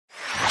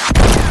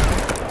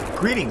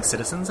Greetings,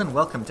 citizens, and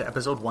welcome to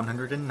episode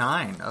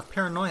 109 of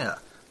Paranoia,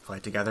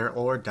 Fight Together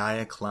or Die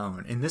a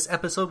Clone. In this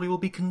episode, we will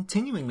be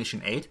continuing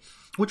Mission 8,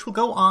 which will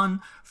go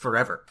on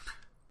forever.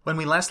 When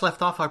we last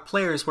left off, our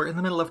players were in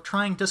the middle of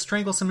trying to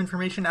strangle some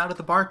information out of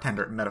the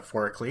bartender,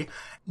 metaphorically,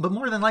 but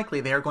more than likely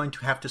they are going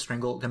to have to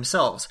strangle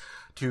themselves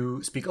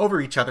to speak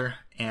over each other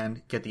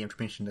and get the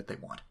information that they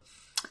want.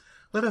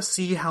 Let us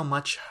see how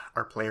much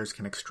our players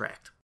can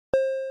extract.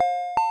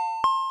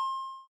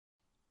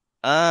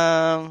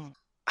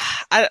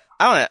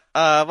 I want to,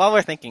 while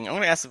we're thinking, I'm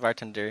going to ask the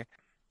bartender,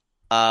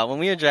 when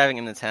we were driving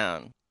into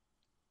town,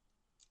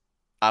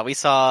 we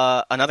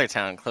saw another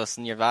town close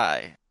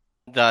nearby.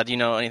 Do you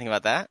know anything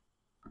about that?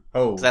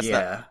 Oh,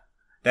 yeah.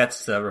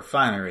 That's the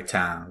refinery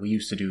town. We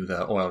used to do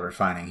the oil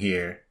refining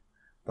here,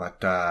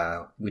 but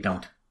we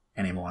don't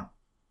anymore.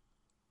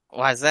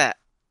 Why is that?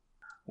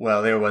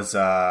 Well, there was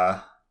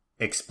a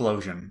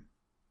explosion.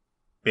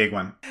 Big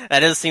one.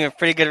 That does seem a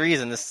pretty good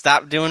reason to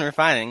stop doing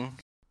refining.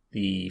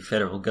 The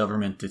federal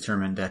government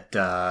determined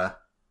that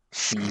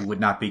we would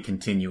not be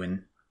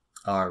continuing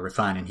our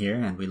refining here,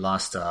 and we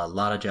lost a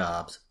lot of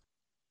jobs.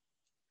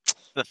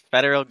 The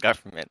federal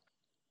government.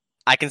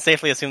 I can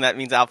safely assume that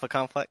means Alpha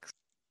Complex?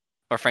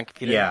 Or Frank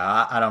Computer?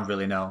 Yeah, I don't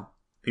really know.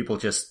 People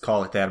just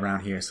call it that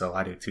around here, so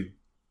I do too.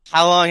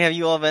 How long have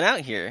you all been out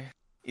here?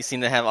 You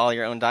seem to have all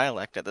your own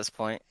dialect at this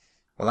point.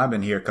 Well, I've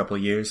been here a couple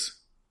of years.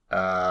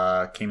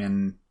 Came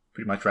in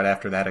pretty much right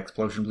after that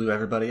explosion blew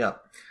everybody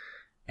up.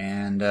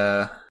 And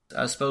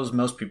I suppose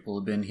most people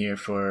have been here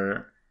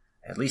for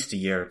at least a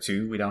year or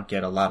two. We don't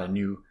get a lot of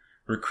new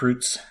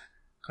recruits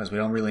because we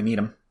don't really need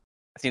them.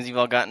 It seems you've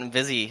all gotten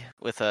busy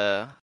with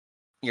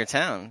your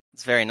town.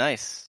 It's very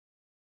nice.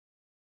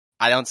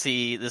 I don't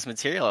see this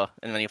material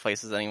in many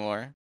places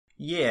anymore.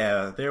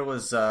 Yeah, there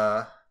was,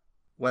 I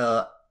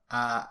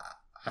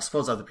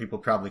suppose other people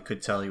probably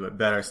could tell you it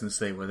better since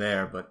they were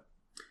there, but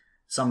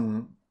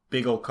some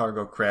big old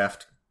cargo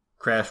craft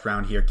crashed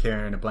around here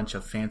carrying a bunch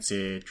of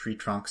fancy tree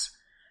trunks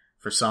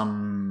for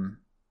some,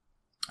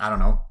 I don't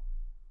know,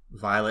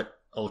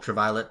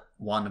 ultraviolet,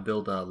 wanting to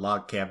build a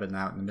log cabin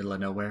out in the middle of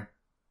nowhere.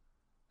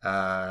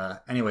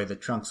 Anyway, the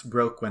trunks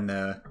broke when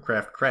the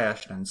craft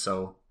crashed, and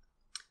so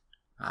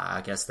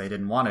I guess they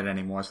didn't want it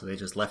anymore, so they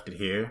just left it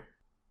here.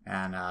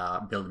 And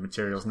building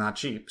material's not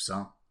cheap,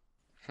 so.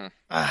 Isn't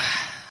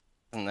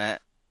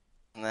that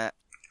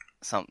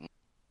something?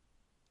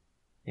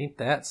 Ain't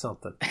that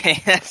something?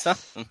 Ain't that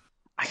something?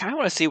 I kind of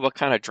want to see what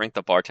kind of drink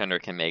the bartender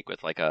can make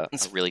with like a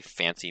really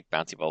fancy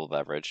bouncy bubble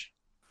beverage.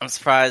 I'm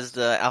surprised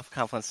Alpha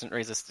Complex didn't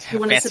raise a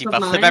fancy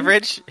bubbly bubbly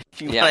beverage.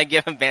 If you want to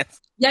give him fancy.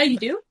 Yeah, you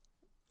do?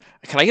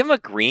 Can I give him a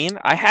green?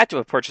 I had to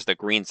have purchased a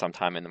green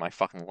sometime in my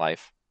fucking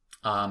life.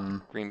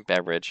 Green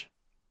beverage.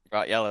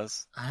 Brought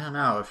yellows. I don't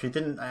know. If you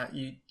didn't,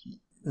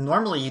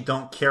 normally you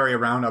don't carry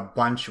around a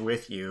bunch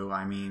with you.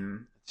 I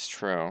mean, it's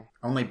true.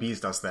 Only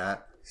Bees does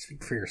that.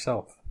 Speak for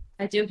yourself.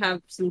 I do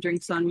have some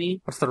drinks on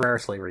me. What's the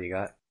rarest flavor you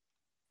got?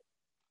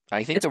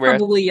 I think it's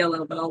probably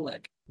yellow, but I'll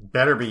look.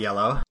 Better be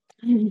yellow.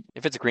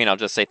 If it's green, I'll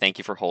just say thank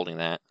you for holding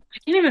that. I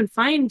can't even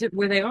find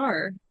where they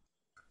are.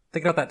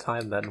 Think about that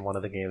time that in one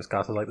of the games,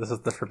 Goss was like, this is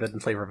the forbidden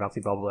flavor of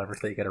bouncy bubble beverage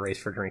that you get erased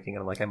for drinking,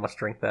 and I'm like, I must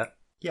drink that.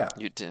 Yeah.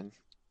 You did.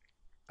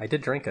 I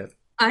did drink it.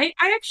 I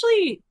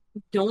actually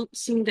don't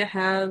seem to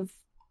have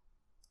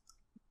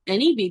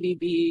any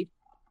BBB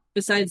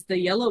besides the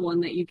yellow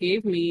one that you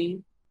gave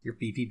me. You're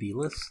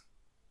BBB-less?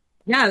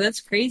 Yeah, that's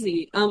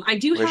crazy. I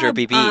do Where's have,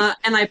 your BB?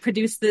 And I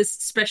produced this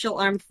Special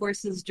Armed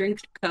Forces drink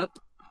cup,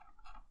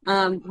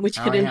 which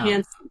could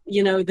enhance,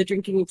 the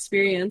drinking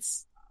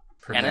experience.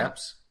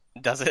 Perhaps.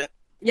 Does it?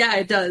 Yeah,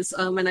 it does.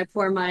 And I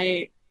pour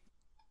my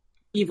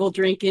evil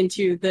drink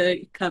into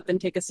the cup and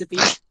take a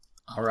sippy.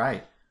 All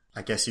right.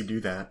 I guess you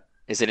do that.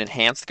 Is it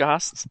enhanced,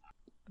 Goss?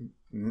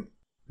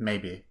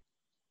 Maybe.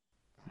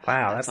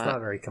 Wow, that's not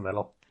very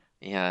committal.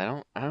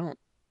 Yeah, I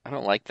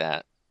don't like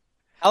that.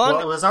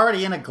 Well, it was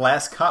already in a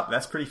glass cup.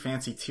 That's pretty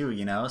fancy too,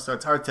 so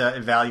it's hard to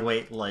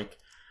evaluate, like,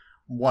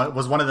 what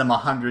was one of them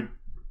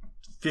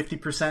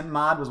 150%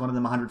 mod? Was one of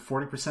them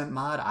 140%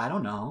 mod? I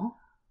don't know.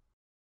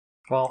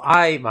 Well,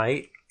 I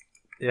might,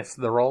 if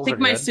the rolls are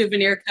good. My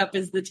souvenir cup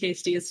is the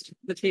tastiest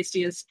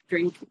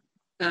drink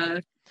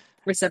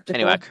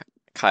receptacle. Anyway,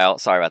 Kyle,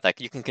 sorry about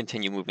that. You can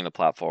continue moving the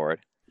plot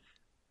forward.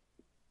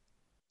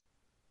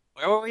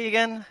 Where were we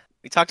again?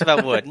 We talked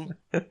about wood.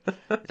 We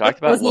talked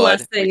about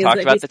wood. We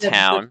talked about the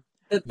town.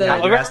 You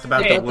asked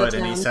about the wood,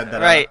 and he said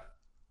that. Right.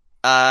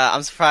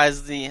 I'm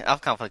surprised the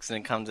Alpha Complex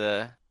didn't come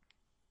to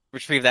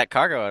retrieve that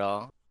cargo at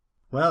all.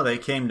 Well, they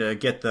came to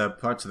get the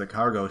parts of the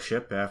cargo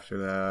ship after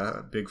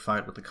the big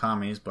fight with the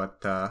commies,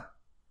 but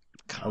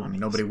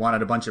nobody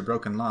wanted a bunch of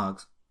broken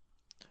logs.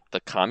 The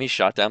commies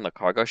shot down the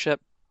cargo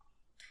ship?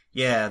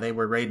 Yeah, they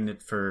were raiding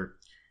it for,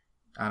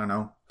 I don't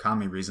know,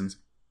 commie reasons.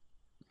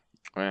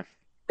 Eh.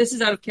 This is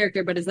out of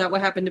character, but is that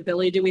what happened to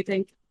Billy, do we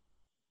think?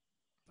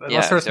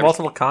 Unless there's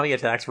multiple commie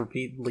attacks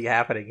repeatedly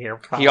happening here.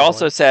 Probably. He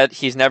also said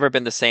he's never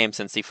been the same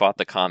since he fought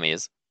the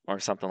commies, or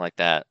something like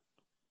that.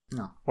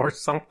 No. Or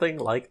something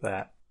like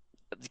that.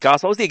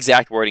 Goss, what was the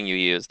exact wording you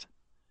used?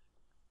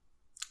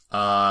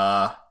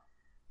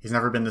 He's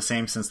never been the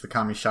same since the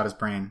commie shot his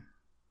brain.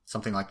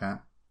 Something like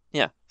that.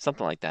 Yeah,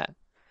 something like that.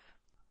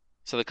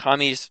 So the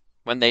commies,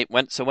 when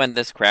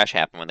this crash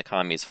happened, when the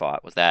commies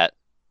fought, was that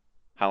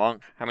how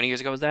long? How many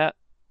years ago was that?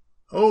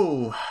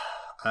 Oh,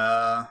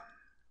 I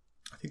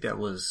think that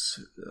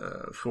was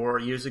 4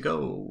 years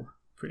ago.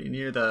 Pretty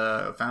near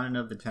the founding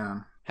of the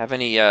town. Have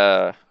any?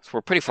 So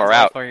we're pretty far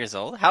out. 4 years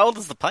old. How old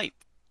is the pipe?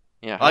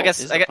 Yeah. Well,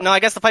 I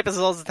guess the pipe is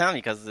as old as the town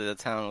because the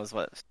town was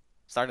what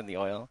started the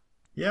oil.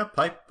 Yeah,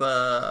 pipe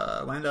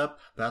went up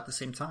about the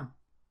same time.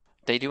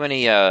 They do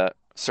any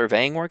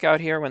surveying work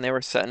out here when they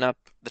were setting up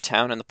the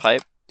town and the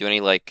pipe? Do any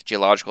like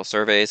geological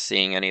surveys,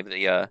 seeing any of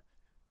the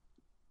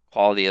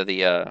quality of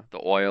the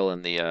oil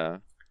and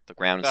the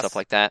ground and stuff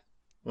like that?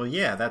 Well,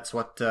 yeah, that's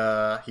what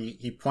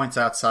he points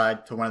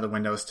outside to one of the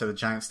windows to the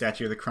giant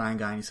statue of the crying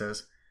guy, and he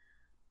says,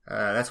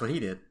 "That's what he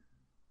did."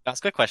 That's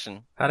a good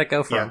question. How'd it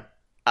go from?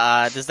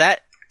 Yeah. Does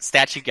that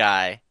statue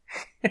guy?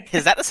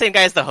 Is that the same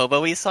guy as the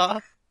hobo we saw?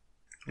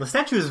 The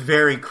statue is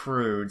very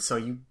crude, so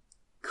you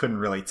couldn't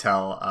really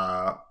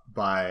tell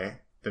by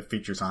the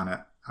features on it.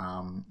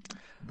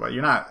 But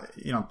you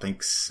don't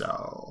think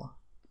so.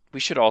 We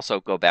should also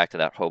go back to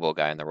that hobo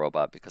guy and the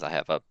robot because I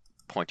have a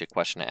pointed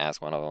question to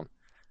ask one of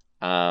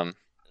them.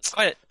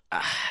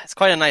 It's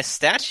quite a nice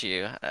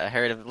statue. I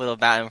heard a little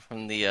about him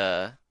from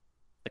the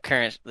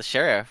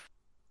sheriff.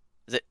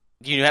 Do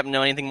you happen to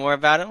know anything more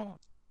about him?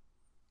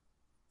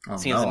 Oh,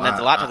 Seems it meant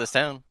a lot to this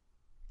town.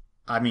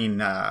 I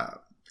mean,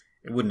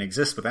 it wouldn't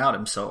exist without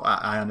him, so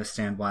I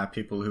understand why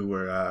people who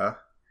were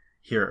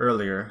here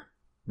earlier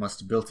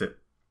must have built it.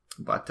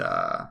 But,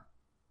 I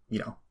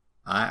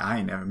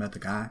ain't never met the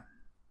guy.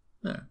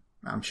 Yeah,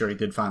 I'm sure he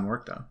did fine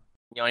work, though.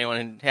 You know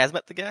anyone who has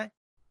met the guy?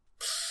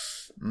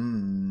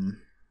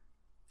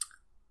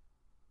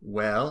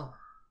 Well,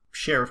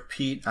 Sheriff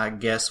Pete, I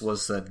guess,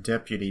 was a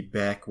deputy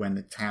back when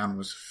the town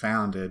was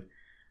founded.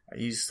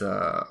 He's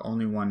the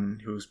only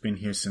one who's been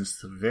here since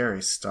the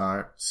very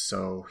start,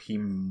 so he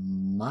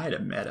might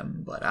have met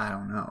him, but I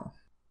don't know.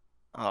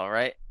 All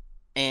right.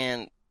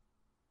 And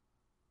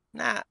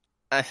I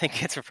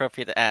think it's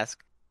appropriate to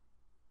ask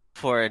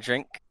for a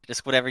drink.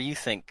 Just whatever you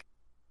think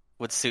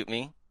would suit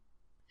me.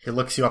 He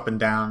looks you up and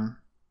down,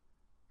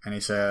 and he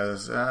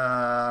says, all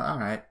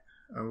right,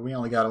 we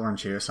only got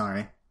orange here,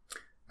 sorry.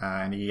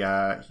 And he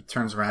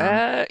turns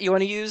around. You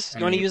want to use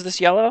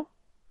this yellow?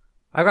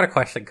 I've got a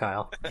question,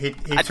 Kyle. He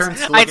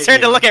turns to I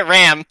turned to look at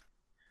Ram.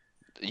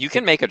 You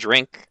can make a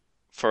drink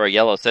for a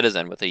yellow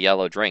citizen with a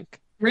yellow drink.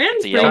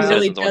 Ram's brain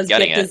really does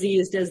get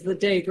diseased as the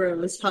day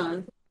grows,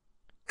 huh?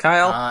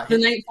 Kyle? The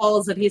night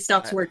falls and he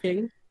stops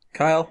working.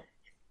 Kyle?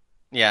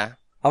 Yeah.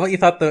 I bet you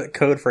thought the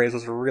code phrase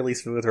was really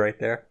smooth right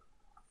there.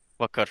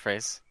 What code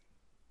phrase?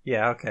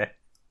 Yeah, okay.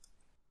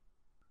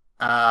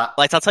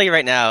 I'll tell you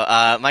right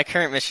now, my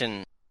current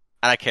mission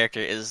out of character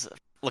is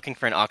looking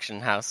for an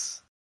auction house.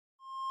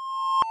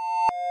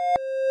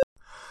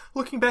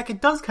 Looking back, it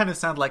does kind of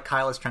sound like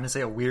Kyle is trying to say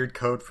a weird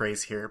code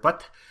phrase here,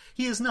 but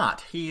he is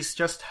not. He's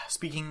just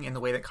speaking in the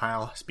way that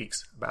Kyle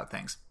speaks about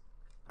things.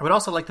 I would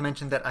also like to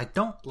mention that I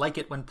don't like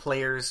it when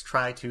players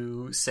try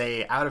to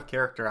say, out of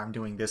character, I'm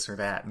doing this or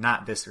that,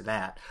 not this or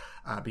that,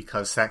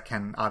 because that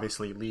can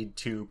obviously lead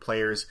to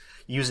players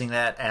using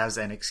that as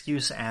an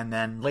excuse, and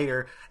then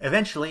later,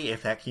 eventually,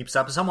 if that keeps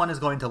up, someone is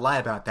going to lie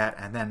about that,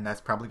 and then that's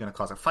probably going to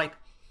cause a fight.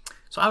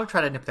 So I would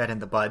try to nip that in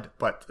the bud,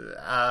 but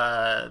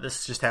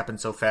this just happened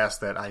so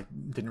fast that I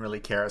didn't really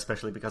care,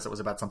 especially because it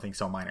was about something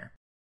so minor.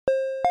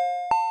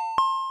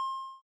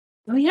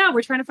 Oh yeah,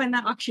 we're trying to find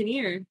that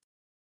auctioneer.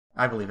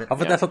 I believe it. I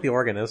bet that's what the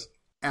organ is.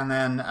 And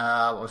then,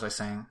 what was I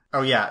saying?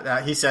 Oh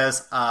yeah, he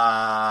says,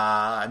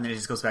 and then he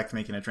just goes back to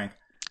making a drink.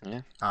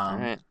 Yeah, all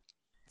right.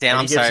 Damn,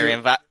 I'm sorry,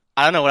 Ram, but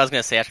I don't know what I was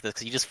going to say after this,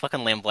 because you just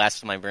fucking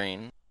lambasted my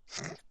brain.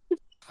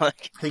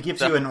 He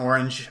gives you an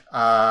orange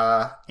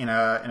in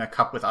a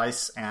cup with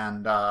ice,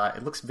 and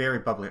it looks very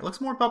bubbly. It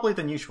looks more bubbly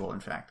than usual,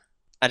 in fact.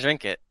 I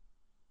drink it,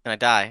 and I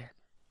die.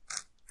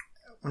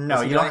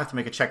 No, you don't have to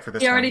make a check for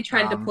this. He already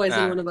tried to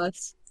poison one of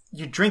us.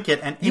 You drink it,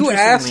 and you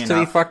asked to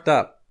be fucked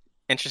up.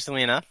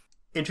 Interestingly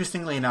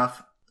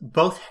enough,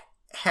 both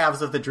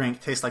halves of the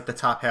drink taste like the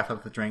top half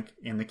of the drink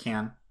in the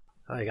can.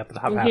 Oh, you got the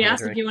top half. He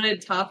asked if you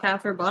wanted top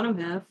half or bottom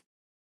half.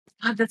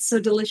 God, that's so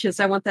delicious.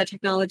 I want that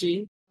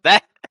technology.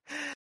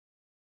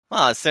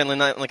 Well, it's certainly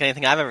not like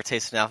anything I've ever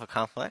tasted in Alpha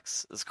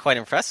Complex. It's quite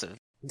impressive.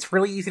 It's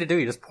really easy to do.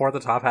 You just pour the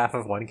top half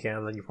of one can,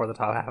 and then you pour the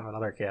top half of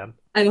another can.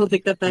 I don't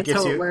think that's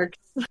how it works.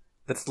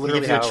 That's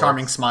literally he gives you a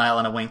charming smile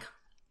and a wink.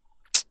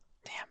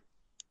 Damn.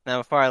 Now,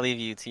 before I leave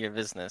you to your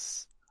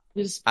business,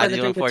 I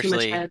do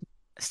unfortunately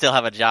still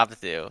have a job to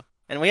do.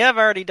 And we have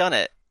already done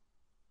it.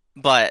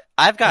 But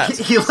I've got...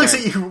 He looks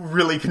at you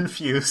really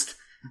confused.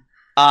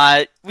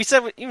 We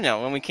said,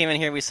 when we came in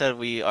here, we said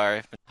we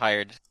are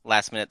hired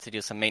last minute to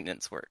do some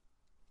maintenance work.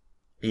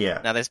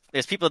 Yeah. Now,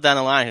 there's people down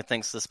the line who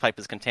thinks this pipe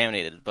is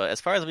contaminated, but as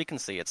far as we can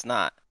see, it's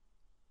not.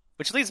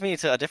 Which leads me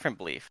to a different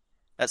belief,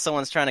 that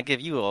someone's trying to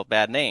give you a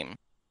bad name.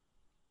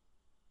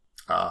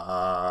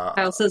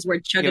 Kyle says we're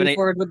chugging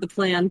forward with the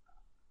plan.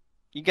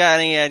 You got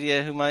any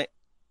idea who might?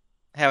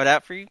 have it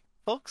out for you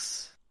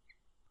folks?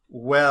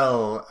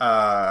 Well,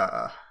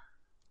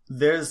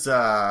 there's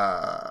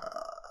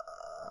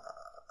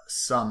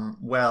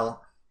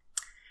well,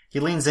 he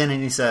leans in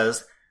and he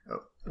says,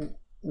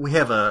 we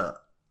have a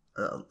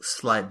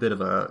slight bit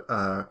of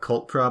a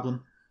cult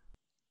problem.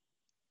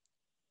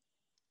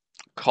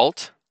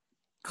 Cult?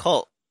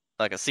 Cult,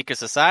 like a secret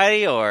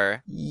society,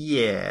 or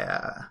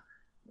Yeah.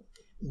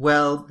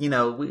 Well,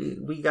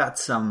 we got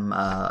some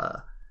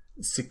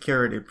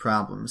security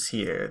problems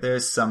here.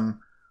 There's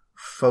some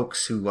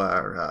folks who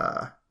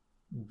are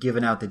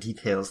giving out the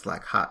details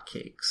like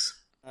hotcakes.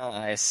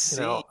 I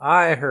see.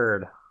 I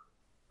heard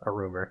a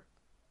rumor.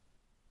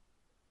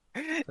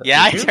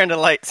 Yeah, I Did you? turned the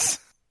lights.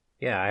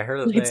 Yeah, I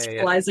heard that It they.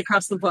 flies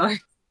across the bar.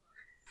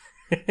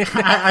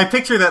 I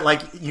picture that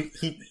like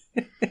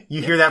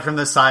you hear that from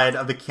the side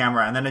of the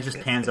camera, and then it just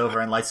pans over,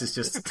 and Lice is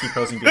just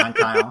T-posing behind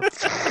Kyle.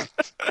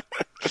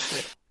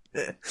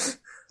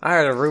 I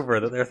heard a rumor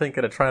that they're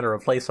thinking of trying to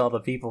replace all the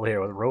people here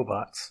with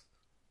robots.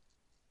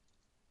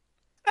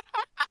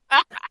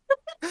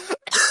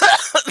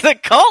 The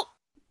cult?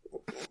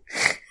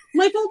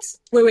 Lightbulbs?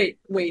 Wait.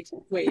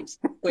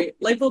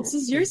 Lightbulbs,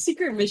 is your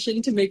secret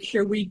mission to make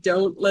sure we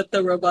don't let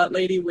the robot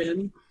lady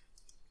win?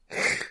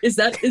 Is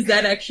that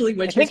actually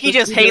what I think he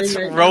just hates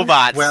right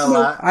robots.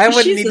 Well, I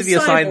wouldn't she's need a to be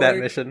assigned that cyborg.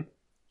 mission.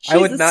 She's I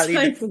would a not need.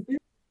 cyborg.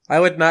 I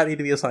would not need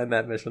to be assigned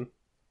that mission.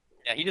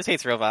 Yeah, he just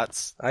hates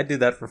robots. I'd do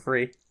that for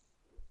free.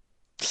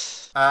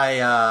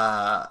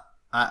 I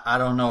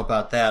don't know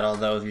about that.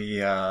 Although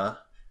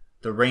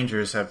the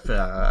Rangers have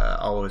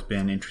always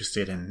been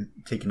interested in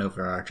taking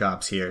over our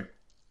jobs here.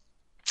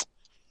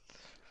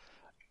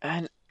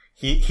 And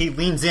He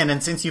leans in,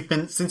 and since you've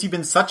been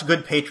such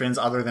good patrons,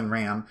 other than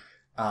Ram,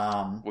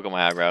 wiggle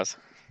my eyebrows.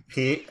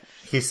 he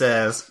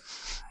says,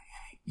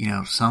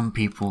 some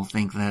people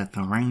think that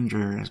the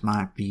Rangers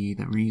might be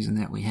the reason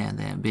that we had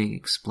that big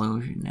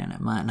explosion, and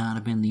it might not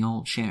have been the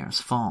old sheriff's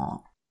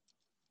fault.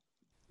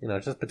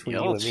 Just between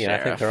The you old and me, I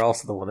think sheriff. they're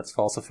also the one that's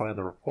falsifying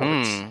the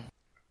reports.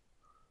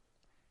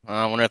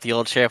 I wonder if the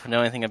old sheriff would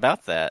know anything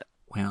about that.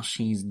 Well,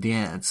 she's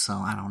dead, so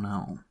I don't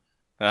know.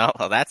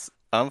 Well, that's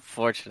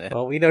unfortunate.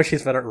 Well, we know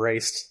she's been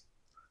erased.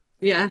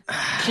 Yeah,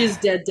 she's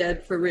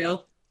dead for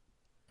real.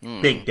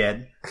 Big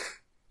dead.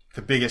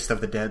 The biggest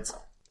of the deads.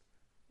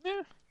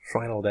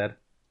 Final dead.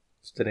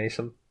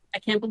 Destination. I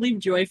can't believe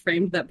Joy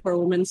framed that poor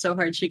woman so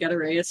hard she got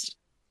erased.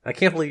 I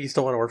can't believe you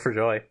still want to work for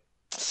Joy.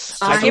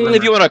 I can't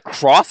believe you want to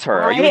cross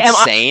her. Are you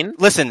insane?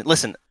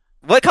 Listen.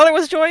 What color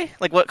was Joy?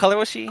 Like, what color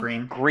was she?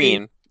 Green.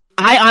 Green.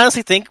 I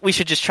honestly think we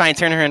should just try and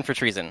turn her in for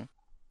treason.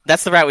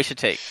 That's the route we should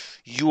take.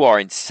 You are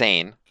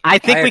insane. I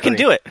think I we can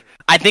agree. do it.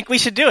 I think we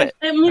should do it.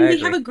 I mean, I we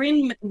agree.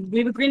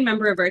 have a green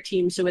member of our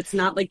team, so it's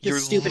not like the You're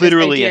stupidest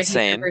literally idea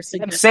insane. He ever I'm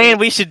suggested. saying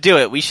we should do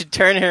it. We should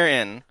turn her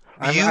in.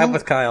 I'm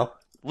with Kyle.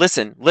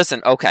 Listen.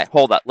 Okay,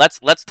 hold up. Let's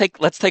take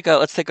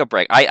a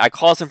break. I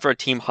call us in for a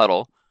team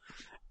huddle,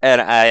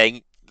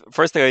 and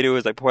first thing I do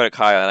is I point at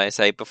Kyle and I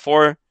say,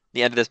 before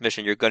the end of this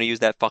mission, you're going to use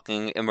that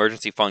fucking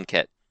emergency fund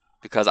kit,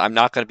 because I'm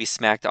not going to be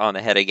smacked on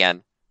the head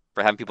again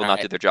for having people not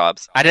Alright. do their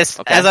jobs. As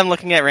Okay. I'm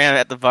looking at Ram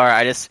at the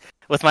bar,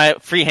 with my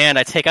free hand,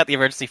 I take out the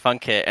emergency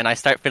fund kit and I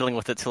start fiddling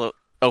with it till it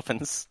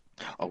opens.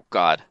 Oh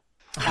God.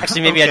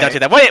 Actually, maybe I don't do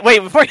that. Wait,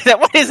 before you do that,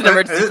 what is an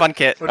emergency fund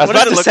kit? I was What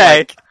about does it to look say.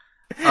 like?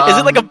 Is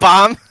it like a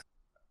bomb?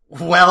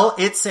 Well,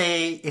 it's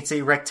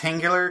a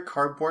rectangular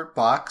cardboard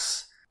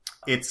box.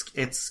 It's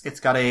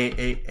got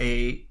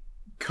a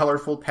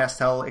colorful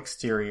pastel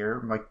exterior.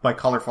 By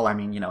colorful, I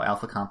mean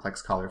alpha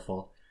complex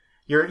colorful.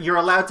 You're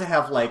allowed to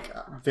have like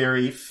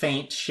very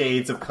faint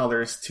shades of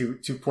colors to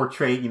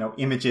portray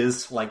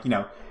images, like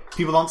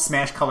people don't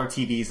smash color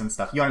TVs and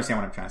stuff. You understand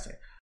what I'm trying to say?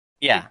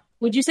 Yeah.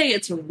 Would you say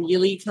it's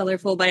really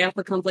colorful by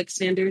alpha complex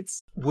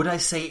standards? Would I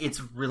say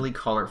it's really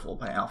colorful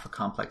by alpha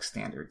complex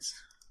standards?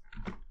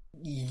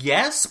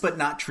 Yes, but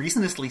not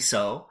treasonously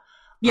so.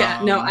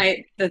 Yeah,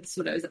 that's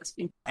what I was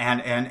asking.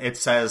 And it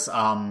says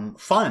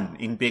fun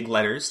in big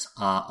letters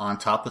on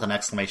top with an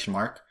exclamation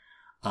mark.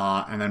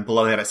 And then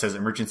below that it says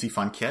emergency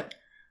fund kit.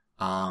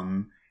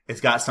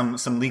 It's got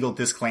some legal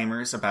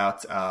disclaimers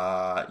about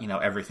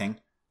everything.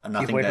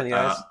 Nothing away from the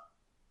eyes.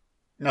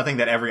 Nothing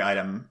that every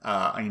item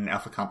in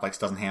Alpha Complex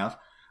doesn't have.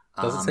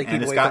 Does it say keep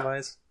and away it's got, from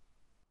eyes?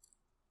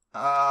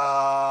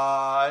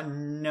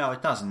 no,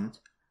 it doesn't.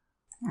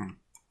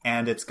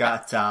 And it's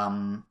got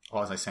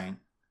what was I saying?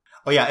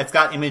 Oh yeah, it's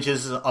got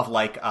images of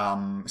like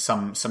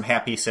some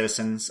happy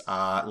citizens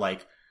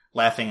like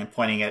laughing and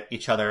pointing at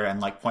each other and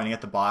like pointing at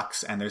the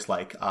box, and there's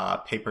like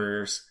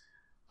papers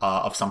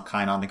of some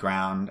kind on the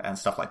ground and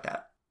stuff like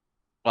that.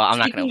 Well, I'm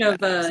not going Speaking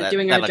to of, that.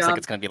 doing That our looks job- like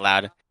it's going to be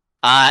loud.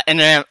 And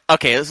Ram,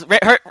 okay,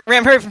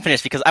 Ram, hurry up and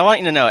finish, because I want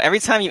you to know, every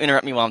time you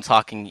interrupt me while I'm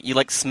talking, you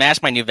like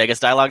smash my New Vegas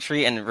dialogue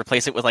tree and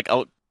replace it with like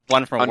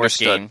one from a worse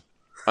game.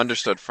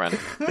 Understood, friend.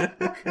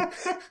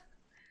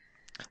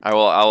 I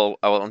will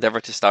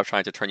endeavor to stop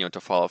trying to turn you into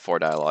Fallout 4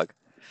 dialogue.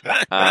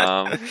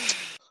 Let's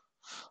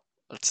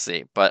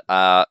see. But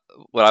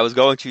what I was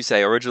going to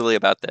say originally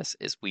about this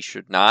is we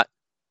should not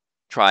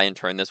try and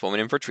turn this woman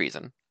in for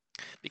treason.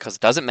 Because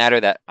it doesn't matter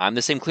that I'm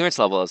the same clearance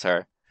level as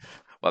her.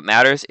 What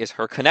matters is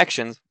her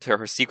connection to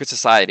her secret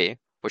society,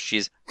 which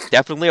she's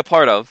definitely a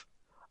part of,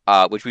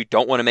 which we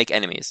don't want to make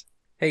enemies.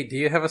 Hey, do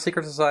you have a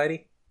secret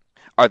society?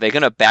 Are they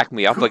going to back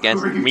me up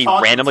against Who are you me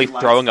talking randomly to,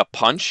 Lex? throwing a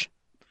punch?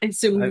 I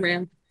assume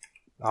Ram.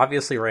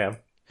 Obviously, Ram.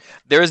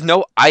 There's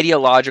no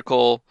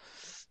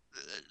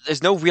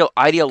real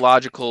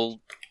ideological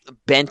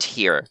bent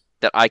here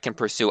that I can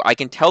pursue. I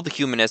can tell the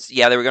humanists,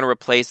 yeah, they were going to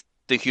replace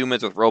the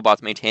humans with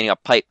robots maintaining a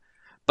pipe,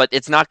 but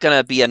it's not going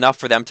to be enough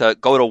for them to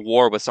go to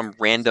war with some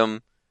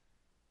random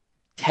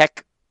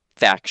tech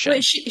faction.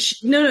 Wait,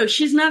 no,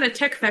 she's not a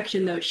tech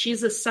faction though.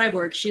 She's a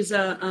cyborg. She's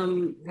a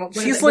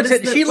She's what is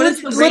legit. the- She what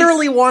is the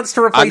literally race? wants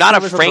to replace I'm not a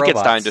humans with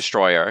Frankenstein robots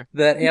destroyer.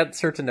 that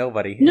answer to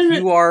nobody. No, If no.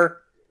 you are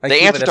a The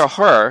answer humanist, to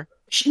her,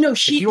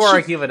 if you are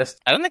a humanist,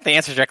 I don't think the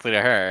answer directly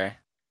to her.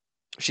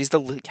 she's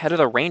the head of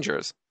the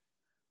Rangers.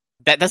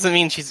 That doesn't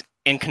mean she's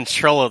in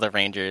control of the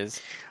Rangers.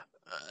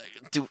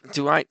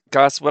 Do I,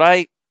 Gus?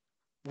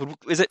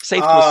 Is it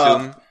safe to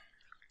assume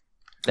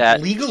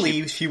that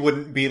legally she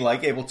wouldn't be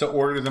like able to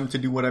order them to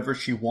do whatever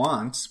she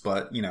wants,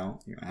 but I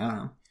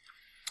don't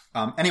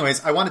know.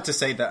 Anyways, I wanted to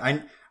say that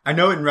I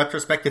know in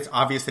retrospect it's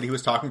obvious that he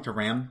was talking to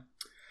Ram,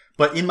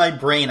 but in my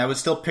brain I was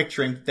still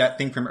picturing that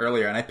thing from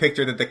earlier, and I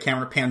pictured that the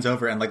camera pans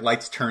over and like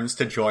lights turns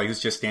to Joy, who's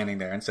just standing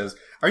there, and says,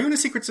 "Are you in a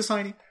secret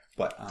society?"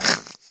 But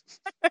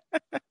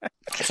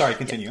sorry,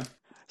 continue.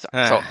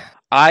 So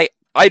I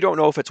don't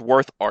know if it's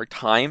worth our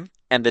time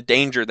and the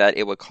danger that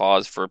it would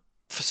cause for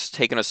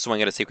taking a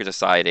swing at a secret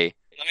society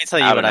Let me tell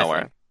you out what of I nowhere.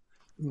 think.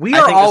 we I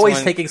are think this always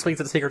one- taking swings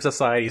at secret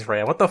societies,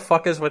 Ram. What the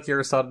fuck is with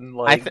your sudden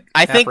like?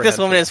 I think this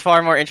woman apprehension? is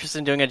far more interested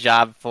in doing a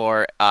job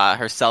for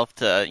herself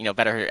to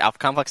better her alpha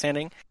complex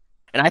standing,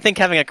 and I think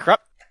having a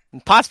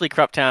possibly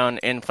corrupt town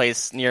in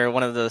place near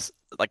one of the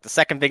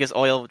second biggest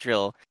oil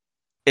drill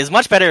is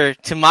much better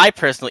to my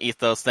personal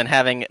ethos than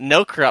having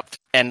no corrupt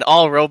and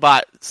all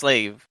robot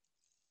slave.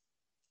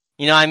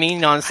 You know what I mean? You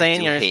know what I'm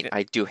saying?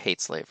 I do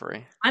hate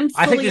slavery. I'm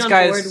I think fully these on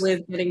guys- board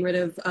with getting rid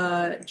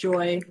of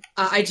Joy.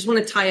 I just want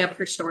to tie up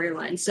her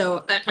storyline.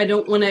 So I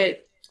don't want to.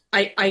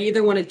 I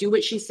either want to do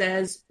what she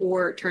says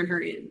or turn her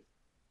in.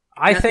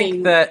 I Nothing-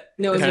 think that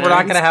no we're not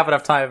ignorance. going to have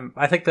enough time.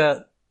 I think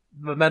that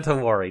memento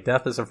mori,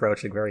 death is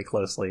approaching very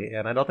closely,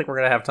 and I don't think we're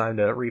going to have time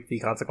to reap the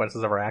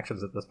consequences of our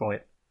actions at this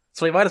point.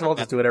 So we might as well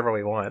just do whatever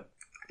we want.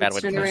 Bad Let's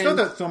way to turn play. her I've in.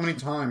 said that so many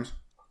times.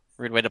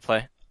 Rude way to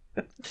play.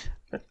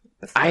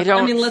 I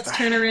don't. I mean, let's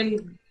turn her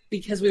in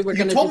because we were You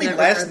going to. told do me that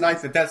last regardless.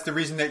 night that that's the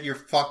reason that you're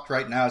fucked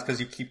right now is because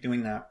you keep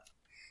doing that.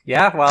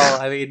 Yeah,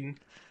 well, I mean,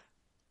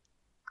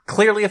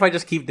 clearly, if I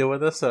just keep doing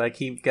this and I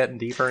keep getting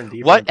deeper and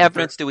deeper, What and deeper,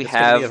 evidence do we it's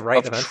gonna be have a right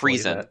of eventually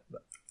treason? that-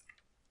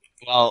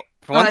 Well,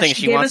 for one thing,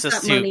 she gave wants us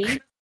us that to. money.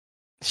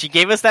 She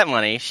gave us that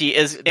money. She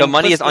is The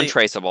money is implicitly-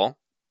 untraceable.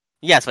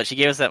 Yes, but she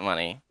gave us that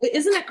money. Wait,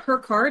 isn't it her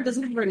card?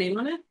 Doesn't it have her name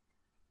on it?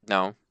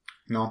 No,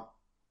 No.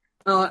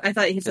 Oh, I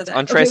thought he said it's that.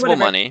 untraceable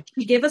whatever. money.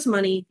 He gave us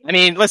money. I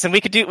mean, listen,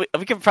 we could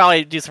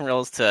probably do some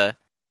rolls to.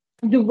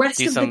 The rest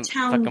Do of some the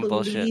town fucking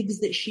bullshit. believes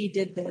that she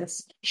did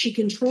this. She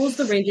controls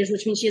the Rangers,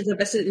 which means she has a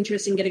vested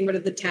interest in getting rid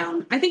of the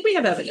town. I think we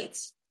have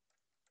evidence.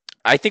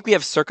 I think we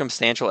have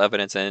circumstantial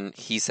evidence, and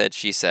he said,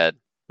 she said,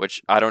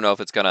 which I don't know if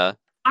it's gonna.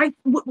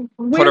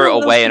 Put her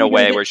away in a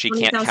way where she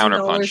can't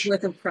counterpunch.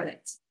 Worth of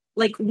credits.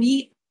 Like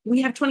we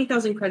have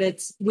 20,000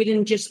 credits. We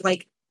didn't just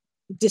like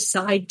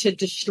decide to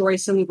destroy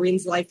some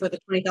Green's life with a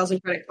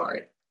 20,000 credit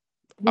card.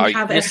 We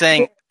have You're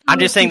saying? I'm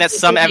just saying that's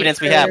some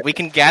evidence we have. We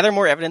can gather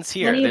more evidence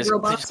here. Plenty of There's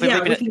robots. clearly Yeah,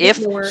 been we a- can get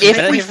If more. if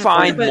I we think-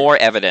 find but- more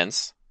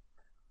evidence,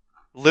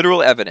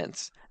 literal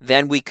evidence,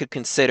 then we could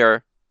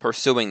consider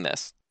pursuing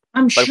this.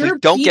 I'm But sure if we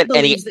don't Pete get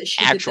any believes that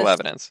she did actual this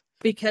evidence,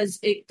 because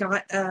it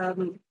got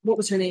what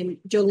was her name?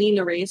 Jolene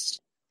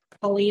erased.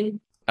 Pauline.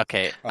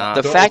 Okay.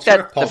 The The fact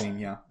Sheriff that- Pauline,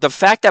 yeah. the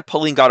fact that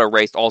Pauline got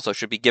erased also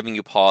should be giving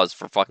you pause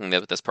for fucking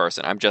with this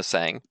person. I'm just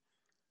saying.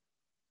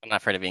 I'm not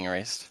afraid of being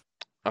erased.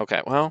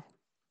 Okay, well,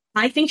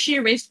 I think she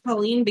erased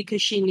Pauline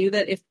because she knew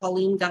that if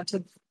Pauline got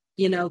to,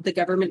 the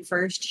government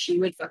first, she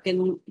would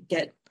fucking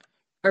get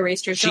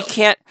erased herself.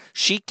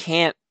 she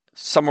can't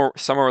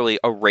summarily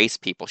erase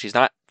people. She's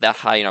not that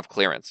high enough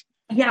clearance.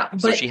 Yeah,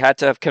 So but she had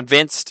to have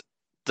convinced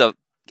the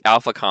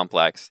Alpha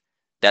Complex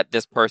that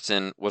this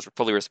person was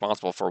fully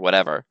responsible for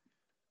whatever.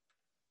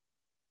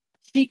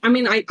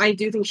 I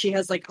do think she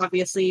has like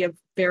obviously a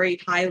very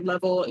high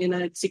level in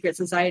a secret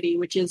society,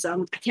 which is I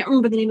can't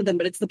remember the name of them,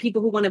 but it's the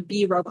people who want to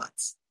be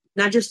robots,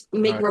 not just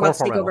make robots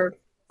take Corporal over.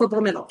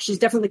 Corporal Metal. She's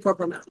definitely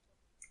Corporal Metal.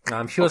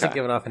 She wasn't Okay.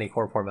 giving off any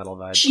corporal metal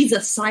vibes. She's a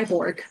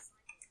cyborg.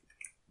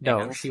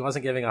 No, she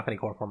wasn't giving off any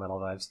corporal metal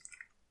vibes.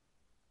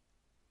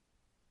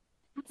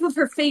 Half of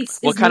her face.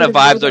 What is kind of not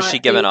a vibes was robot, she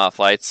giving dude. off,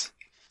 Lights?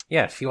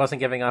 Yeah, she wasn't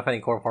giving off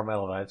any corporal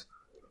metal vibes.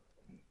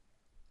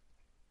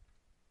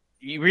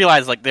 You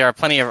realize there are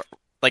plenty of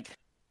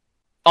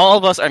all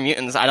of us are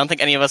mutants. I don't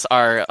think any of us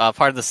are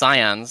part of the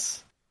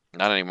Scions.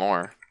 Not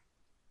anymore.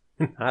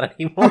 Not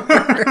anymore.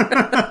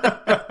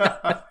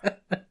 I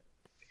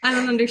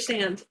don't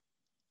understand.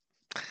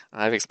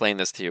 I've explained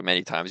this to you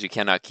many times. You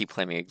cannot keep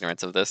claiming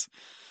ignorance of this.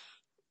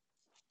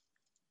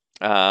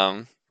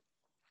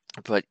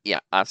 But yeah,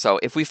 so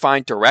if we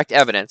find direct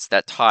evidence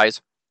that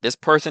ties this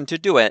person to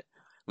do it,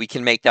 we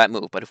can make that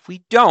move. But if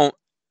we don't,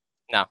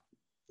 No.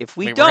 if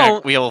we We're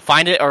don't, we will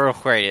find it or we'll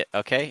query it.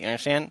 Okay, you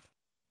understand?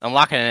 I'm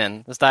locking it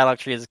in. This dialogue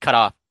tree is cut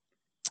off.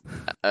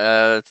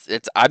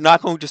 I'm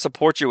not going to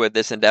support you with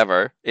this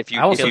endeavor if you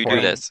I will do support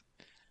you. this.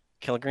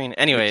 Kill green. Which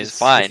Anyways, is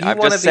fine. If you I'm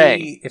wanna just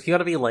saying. if you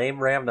want to be lame,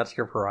 Ram, that's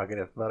your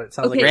prerogative. But it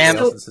sounds Okay, like Ram-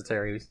 everyone else is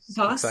very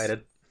Boss?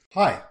 excited.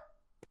 Hi.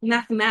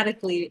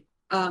 Mathematically,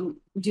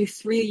 do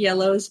 3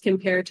 yellows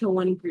compare to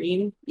 1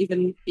 green,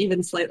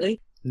 even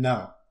slightly?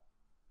 No.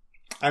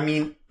 I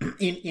mean,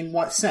 in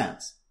what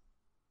sense?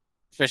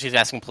 especially he's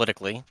asking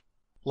politically.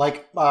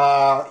 Like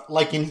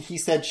in he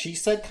said, she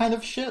said kind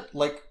of shit?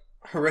 Like,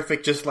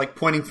 horrific, just, like,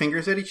 pointing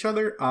fingers at each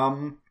other?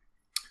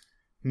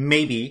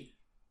 Maybe.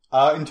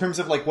 In terms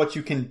of, like, what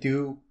you can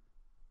do,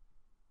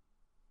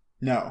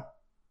 no.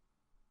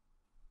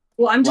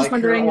 Well, I'm just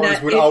like, her wondering orders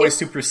that would always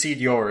supersede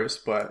yours,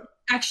 but...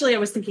 actually, I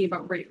was thinking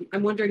about Ram.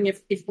 I'm wondering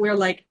if we're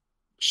like,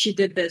 she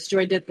did this,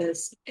 Joy did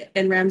this,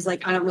 and Ram's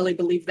like, I don't really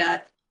believe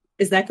that.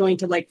 Is that going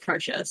to like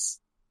crush us?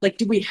 Like,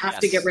 do we have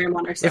to Yes. get Ram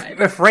on our side?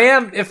 If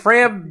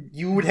Ram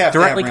You would have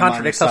directly to have Ram on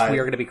contradicts your us, side. we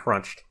are going to be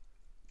crunched.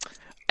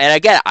 And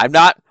again, I'm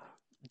not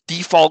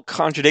default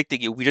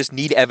contradicting you. We just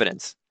need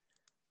evidence.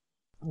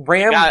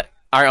 Ram, We got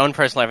our own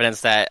personal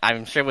evidence that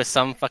I'm sure with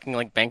some fucking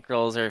like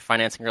bankrolls or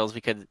financing girls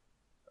we could.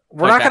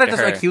 we're point not going back to to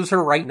just her. accuse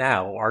her right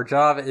now. Our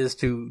job is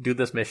to do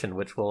this mission,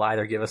 which will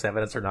either give us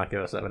evidence or not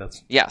give us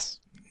evidence. Yes.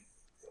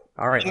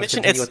 All right, The let's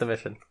mission continue is- with the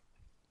mission.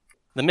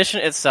 The mission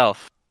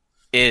itself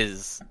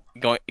is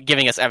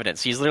giving us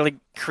evidence. She's literally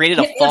created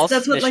a Yes, false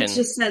that's what mission. Lex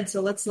just said.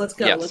 So let's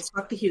go. Yes. Let's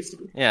talk to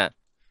Houston. Yeah.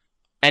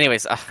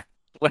 Anyways,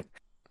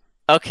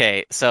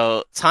 okay.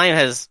 So time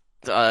has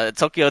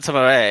Tokyo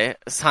Tomare.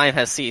 Time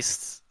has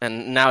ceased,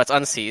 and now it's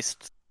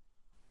unceased.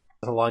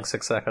 It's a long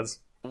 6 seconds.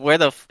 Where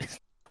the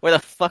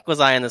fuck was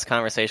I in this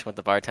conversation with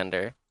the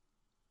bartender?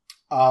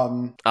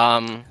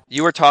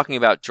 You were talking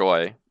about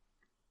Joy.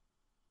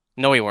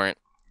 No, we weren't.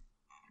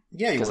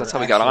 Yeah, Because that's how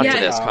we got onto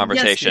this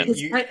conversation.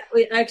 Yes,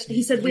 because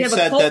he said we you have a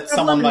said cult that problem,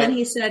 someone and might- then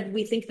he said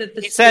we think that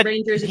the He said-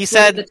 Rangers he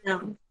exploded said- the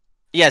town.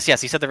 Yes.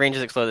 He said the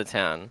Rangers exploded the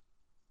town,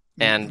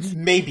 and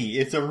Maybe.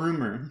 It's a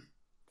rumor.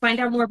 Find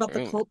out more about the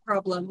Mm. cult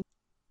problem.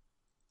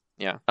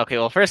 okay.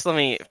 Well, first let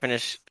me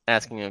finish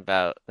asking you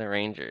about the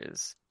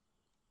Rangers.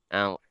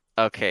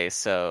 Okay,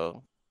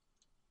 so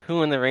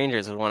who in the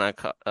Rangers would want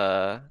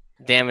to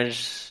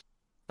damage?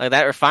 Like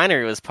that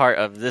refinery was part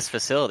of this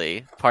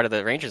facility, part of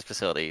the Rangers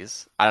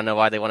facilities. I don't know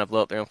why they want to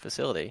blow up their own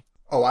facility.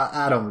 Oh,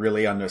 I don't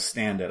really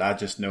understand it. I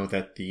just know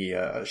that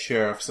the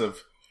sheriffs have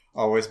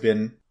always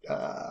been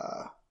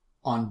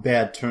on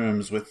bad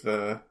terms with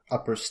the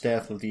upper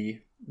staff of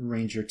the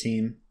Ranger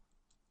team.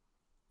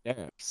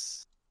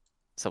 Yes.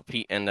 So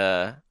Pete and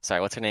sorry,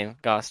 what's her name?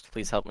 Gost,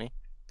 please help me.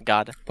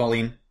 God.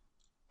 Pauline.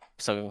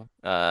 So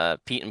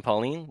Pete and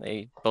Pauline,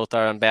 they both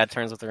are on bad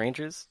terms with the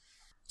Rangers.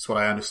 That's what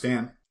I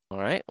understand. All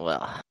right.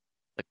 Well,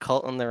 the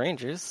cult and the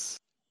Rangers,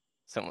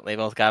 so they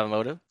both got a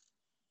motive.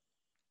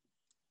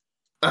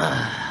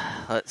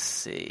 Let's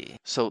see.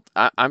 So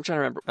I'm trying to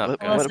remember. Okay. What,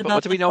 Tell us what, about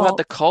what do we the know about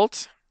the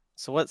cult?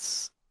 So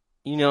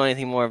you know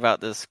anything more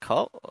about this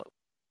cult?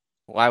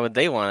 Why would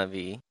they want to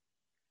be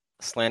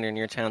slandering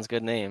your town's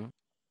good name?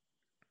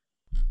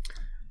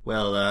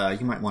 Well,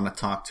 you might want to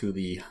talk to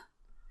the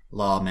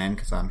lawmen,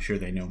 because I'm sure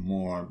they know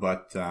more,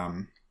 but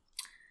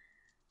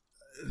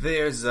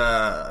there's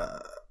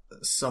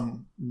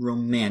some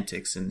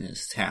romantics in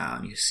this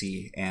town, you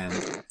see, and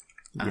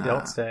You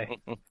don't say.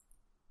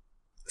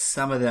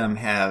 some of them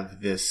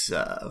have this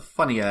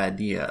funny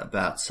idea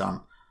about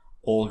some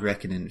old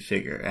reckoning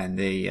figure, and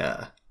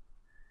they're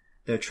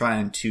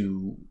trying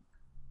to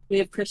We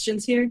have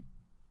Christians here.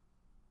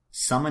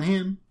 summon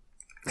him.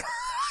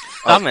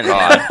 Summon him.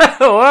 God.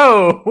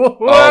 Whoa! Whoa!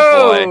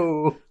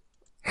 Oh,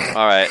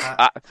 All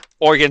right.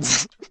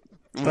 Organs.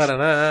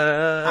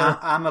 Ba-da-da.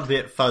 I'm a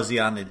bit fuzzy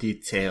on the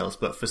details,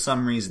 but for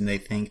some reason they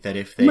think that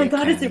if Oh they my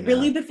God, is can, it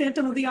really the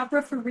Phantom of the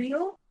Opera for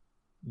real?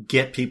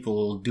 get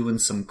people doing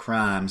some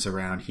crimes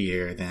around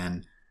here,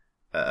 then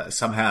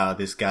somehow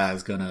this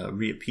guy's gonna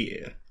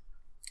reappear.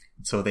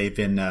 So they've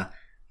been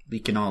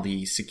leaking all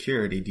the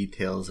security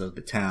details of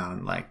the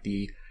town, like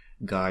the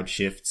guard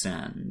shifts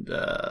and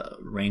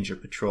ranger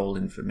patrol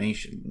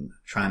information,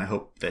 trying to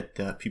hope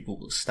that people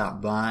will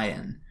stop by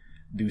and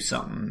do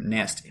something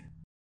nasty.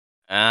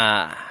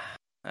 Ah,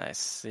 I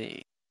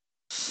see.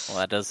 Well,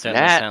 that does certainly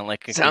That sound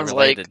like it could be sounds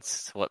like- related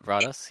to what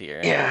brought us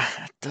here. Yeah,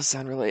 it does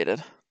sound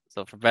related.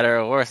 So for better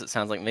or worse, it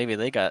sounds like maybe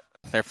they got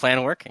their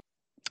plan working.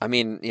 I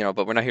mean,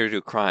 but we're not here to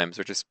do crimes.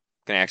 We're just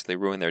going to actually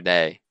ruin their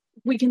day.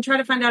 We can try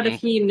to find out if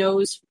he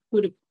knows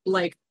who to,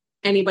 like,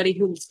 anybody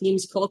who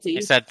seems culty.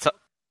 He said,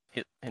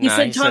 He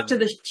said talk to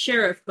the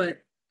sheriff,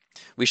 but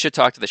We should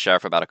talk to the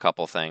sheriff about a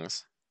couple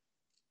things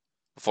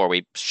before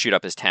we shoot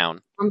up his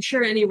town. I'm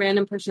sure any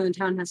random person in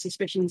town has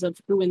suspicions of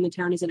who in the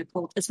town is in a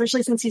cult,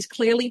 especially since he's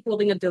clearly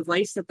holding a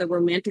device that the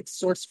romantic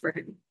sourced for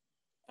him.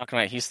 talking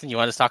about Houston. You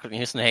want to talk to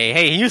Houston?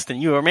 Hey, Houston,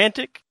 you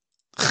romantic?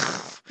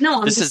 No,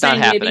 I'm This just is not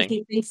saying maybe happening.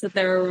 he thinks that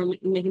they're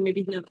making,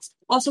 maybe he knows.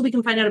 Also, we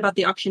can find out about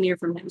the auctioneer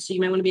from him, so you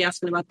might want to be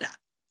asking about that.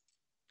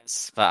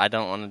 Yes, but I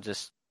don't want to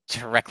just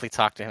directly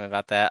talk to him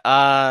about that.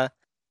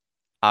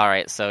 All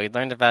right. So we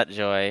learned about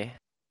Joy.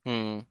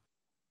 Is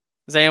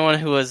there anyone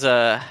who was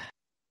was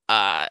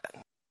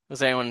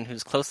there anyone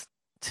who's close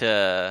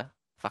to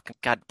fucking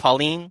God,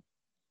 Pauline,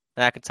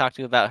 that I could talk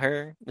to about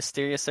her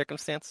mysterious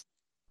circumstance?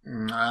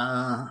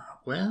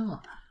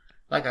 Well,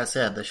 like I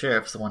said, the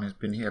sheriff's the one who's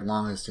been here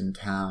longest in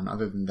town.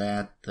 Other than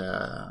that,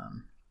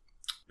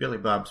 Billy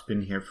Bob's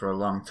been here for a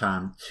long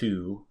time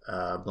too,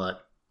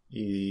 but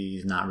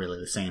he's not really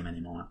the same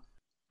anymore.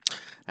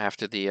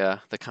 After the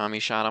commie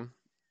shot him.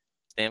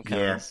 Damn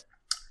Yeah.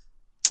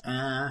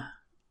 commies.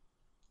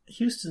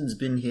 Houston's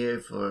been here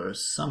for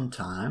some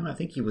time. I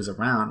think he was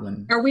around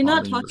when. Are we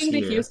not Pauline was talking to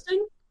here.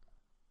 Houston?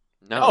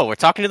 No. Oh, we're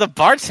talking to the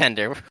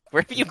bartender.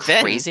 Where have you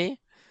been? Crazy?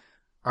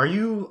 Are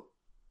you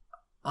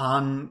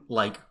on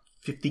like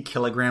 50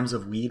 kilograms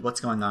of weed? What's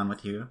going on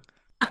with you?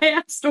 I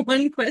asked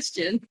one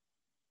question.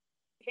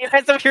 You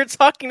guys over here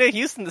talking to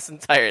Houston this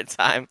entire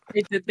time.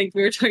 I did think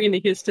we were talking to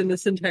Houston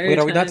this entire Wait,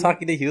 time. are we not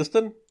talking to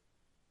Houston?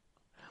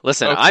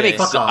 Listen, Okay.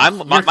 Fuck off.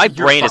 my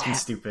You're brain is fucking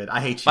stupid.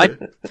 I hate my- you.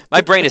 my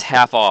brain is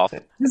half off.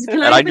 Can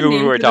And I have a knew who name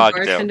we were for the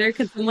talking to.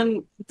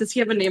 bartender? Does he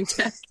have a name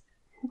tag?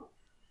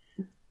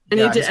 I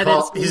Yeah, need to he's edit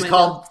called, some of he's my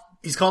called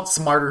he's called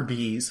Smarter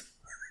Bees.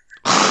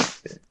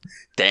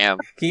 Damn.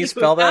 Can you notes.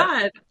 spell that?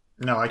 God.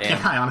 No, I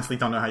can't. Damn. I honestly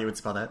don't know how you would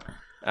spell that.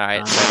 All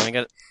right, so let me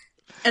get.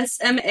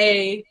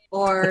 SMA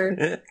or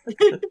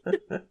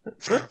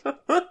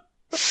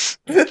This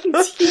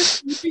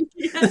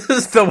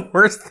is the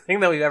worst thing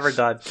that we've ever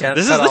done. Can't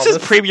This cut all is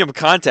premium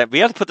content. We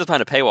have to put this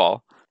behind a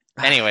paywall.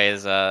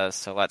 Anyways,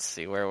 so let's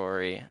see, where were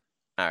we?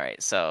 All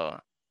right, so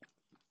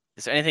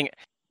is there anything?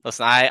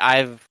 Listen,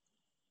 I've.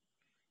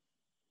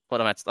 What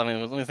am I? I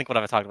mean, let me think. What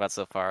have I talked about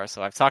so far?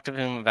 So I've talked to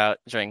him about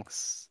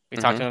drinks. We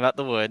talked to him about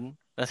the wood,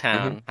 the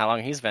town, how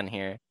long he's been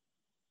here.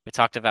 We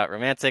talked about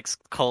romantics,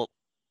 cult,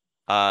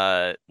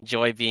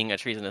 Joy being a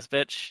treasonous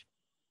bitch.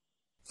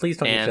 Please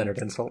don't use And- gendered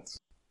insults.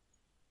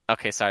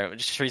 Okay, sorry,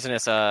 just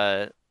treasonous,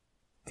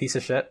 Piece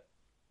of shit.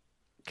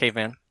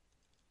 caveman.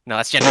 No,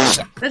 that's gender.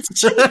 that's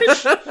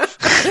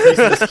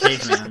Treasonous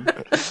caveman.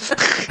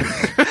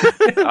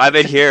 I'm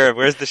in here.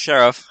 Where's the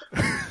sheriff?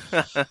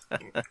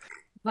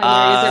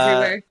 Minorities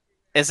everywhere.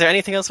 Is there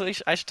anything else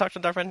I should talk to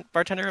the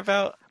bartender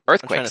about? I'm trying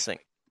to Earthquakes.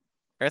 think.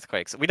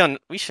 Earthquakes.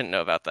 We shouldn't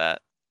know about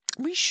that.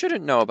 We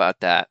shouldn't know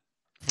about that.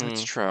 That's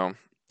Hmm. true.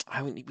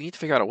 We need to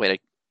figure out a way to.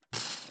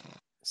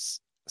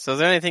 So is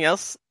there anything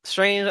else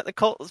strange that the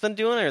cult has been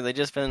doing, or have they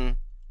just been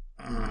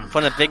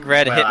putting a big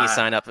red Well, hit me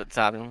sign up at the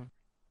top? Oh,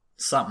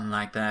 Something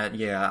like that.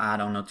 Yeah, I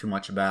don't know too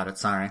much about it.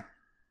 Sorry.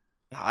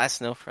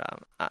 that's no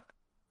problem.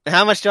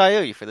 How much do I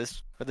owe you for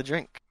the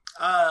drink?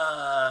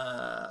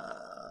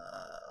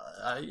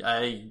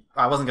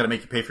 I wasn't gonna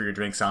make you pay for your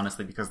drinks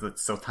honestly because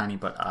it's so tiny,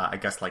 but I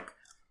guess like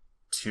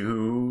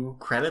 2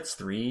 credits,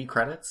 3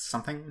 credits,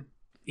 something.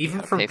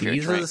 Even for pay for your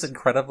Bees' drinks.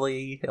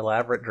 incredibly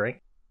elaborate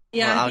drink.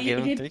 Yeah, Well, I'll he, give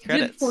him he 3 did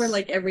credits. pour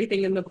like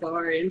everything in the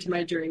bar into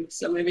my drink,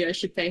 so maybe I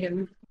should pay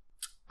him.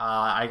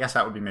 I guess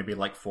that would be maybe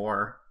like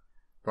 4.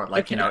 But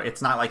like, Okay.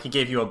 it's not like he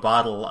gave you a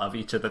bottle of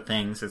each of the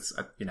things. It's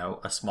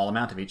a small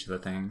amount of each of the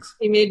things.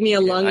 He made me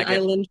a Long I get-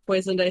 Island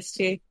poisoned iced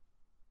tea.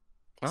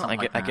 Well, Something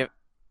like that.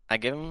 I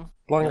give him.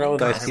 Long Island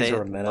God, iced teas say- are a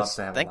Love menace.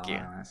 to have Thank a you.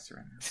 long ice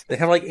drink. They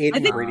have like 8 I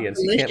think ingredients.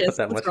 it's You can't delicious. put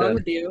that What's much wrong in.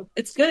 with you?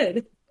 It's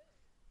good.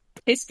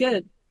 Tastes good.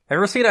 Have you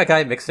ever seen a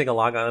guy mixing a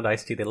Long Island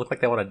iced tea? They look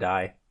like they want to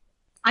die.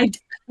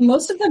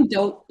 Most of them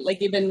don't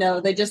like even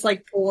know. They just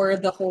like pour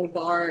the whole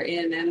bar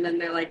in, and then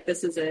they're like,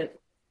 "This is it."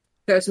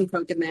 Throw some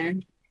Coke in there.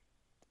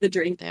 The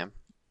drink. Damn.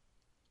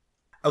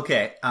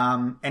 Okay.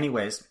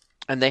 Anyways,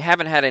 And they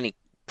haven't had any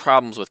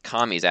problems with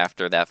commies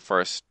after that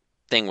first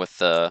thing with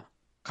the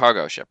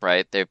cargo ship,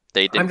 right? They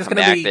didn't I'm just come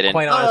going to back. be They didn't.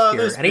 quite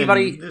honest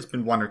here. there's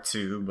been 1 or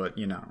 2, but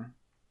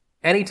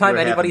Anytime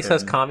There anybody haven't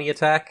says been. commie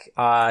attack,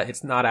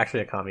 it's not actually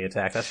a commie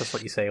attack. That's just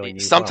what you say when you.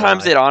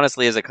 Sometimes wanna it lie.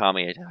 honestly is a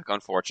commie attack.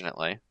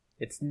 Unfortunately,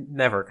 It's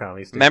never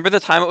commie. Steve. remember the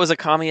time it was a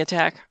commie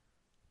attack?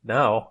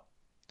 No.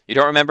 You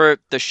don't remember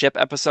the ship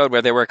episode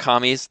where they were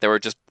commies? They were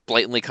just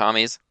blatantly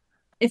commies.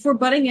 If we're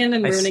butting in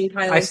and I s- ruining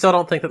Tyler's I still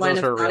don't think that line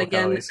those of are thought real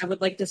again, commies. I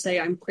would like to say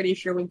I'm pretty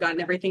sure we've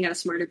gotten everything out of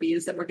Smarter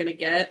Bees that we're going to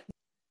get.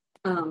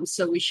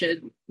 So we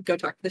should go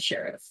talk to the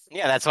sheriff.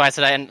 Yeah, that's why I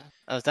said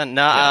I was done.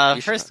 No, Yeah,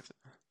 you should first talk to-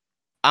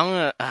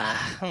 I'm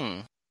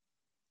gonna.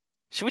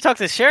 Should we talk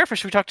to the sheriff or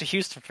should we talk to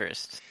Houston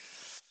first?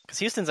 Because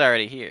Houston's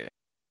already here.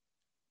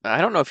 I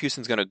don't know if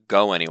Houston's gonna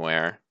go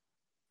anywhere.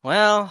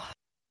 Well,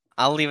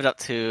 I'll leave it up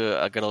to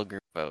a good old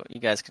group vote. You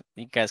guys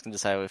can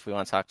decide if we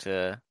want to talk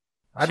to.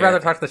 I'd Sheriff. rather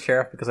talk to the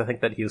sheriff because I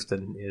think that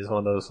Houston is one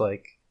of those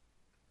like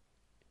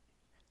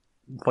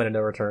point of no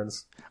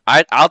returns.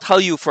 I'll tell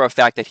you for a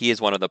fact that he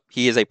is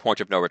a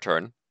point of no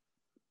return.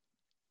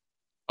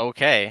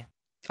 Okay.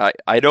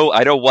 I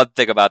know one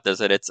thing about this,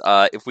 and it's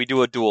if we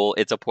do a duel,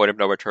 it's a point of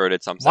no return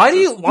in some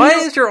senses. Why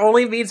is your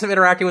only means of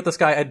interacting with this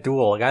guy a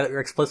duel? A guy that you're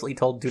explicitly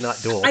told do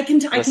not duel. I can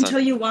Listen, tell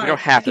you why. you don't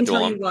have I can to duel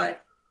tell him. you why.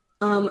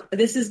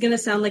 This is gonna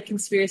sound like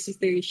conspiracy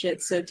theory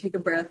shit, so take a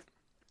breath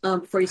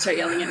before you start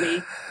yelling at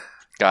me.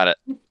 Got it.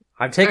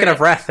 I'm taking a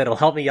breath. It'll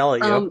help me yell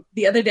at you.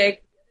 The other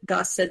day,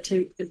 Goss said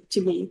to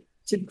me,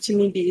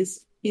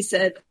 Bees, he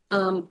said,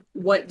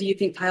 what do you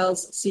think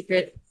Kyle's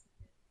secret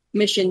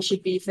mission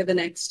should be for the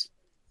next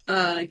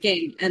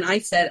game? And I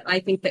said, I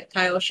think that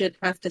Kyle should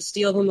have to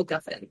steal the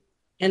MacGuffin.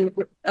 And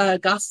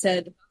Goss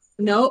said,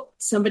 no,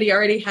 somebody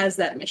already has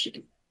that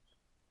mission.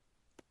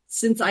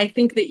 Since I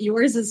think that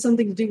yours is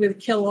something to do with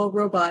kill all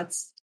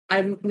robots,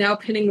 I'm now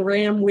pinning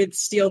Ram with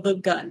steal the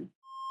gun.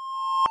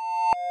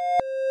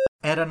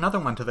 Add another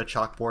one to the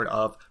chalkboard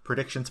of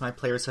predictions my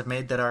players have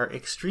made that are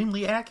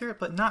extremely accurate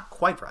but not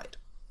quite right.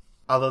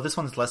 Although this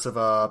one's less of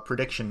a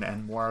prediction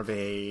and more of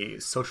a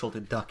social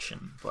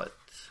deduction, but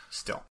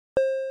still.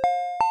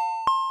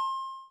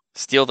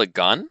 Steal the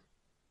gun?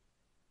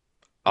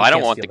 Oh, I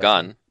don't want the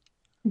gun.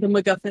 The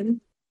MacGuffin.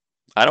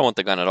 I don't want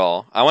the gun at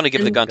all. I want to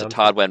give the gun to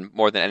Todwin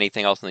more than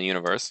anything else in the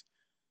universe.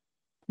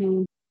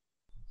 I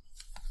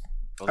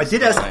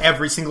did ask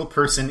every single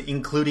person,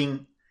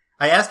 including...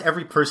 I asked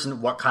every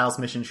person what Kyle's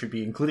mission should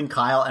be, including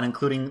Kyle and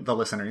including the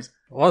listeners.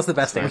 What was the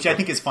best answer? Which I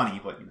think is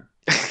funny, but you know.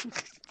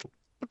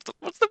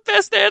 What's the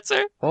best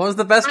answer? What was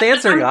the best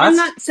answer, Goss? I'm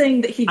not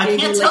saying that he gave I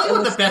can't me, tell you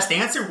what the best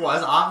answer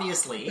was,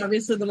 obviously.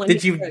 Obviously the one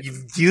Did you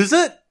use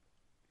it?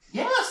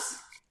 Yes!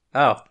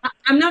 Oh.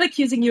 I'm not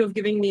accusing you of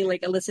giving me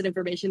like illicit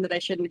information that I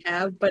shouldn't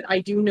have, but I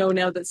do know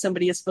now that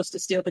somebody is supposed to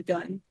steal the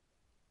gun.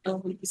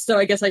 So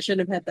I guess I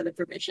shouldn't have had that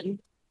information.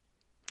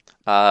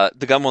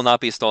 The gun will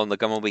not be stolen. The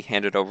gun will be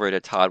handed over to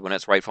Todd when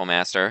its rightful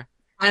master.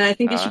 And I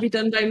think it should be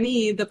done by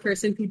me, the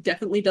person who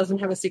definitely doesn't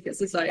have a secret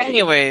society.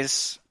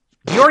 Anyways,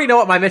 you already know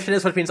what my mission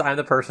is, which means I'm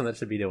the person that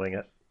should be doing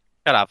it.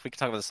 shut up. We can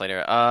talk about this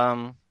later.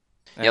 Yeah,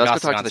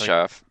 let's go talk to the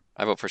sheriff.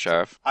 I vote for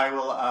sheriff. I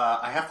will,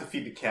 I have to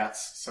feed the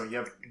cats, so you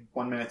have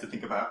 1 minute to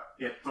think about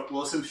it. But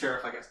we'll assume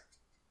sheriff, I guess.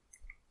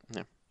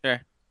 Yeah.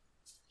 Sure.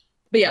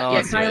 But yeah, Oh,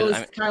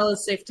 yeah, Kyle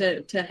is safe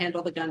to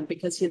handle the gun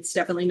because it's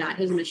definitely not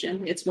his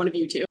mission. It's one of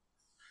you two.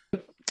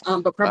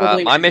 But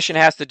probably my mission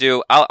has to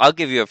do. I'll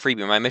give you a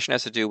freebie. My mission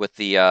has to do with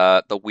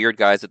the weird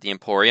guys at the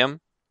Emporium.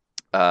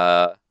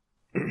 They're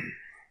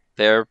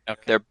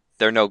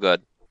no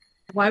good.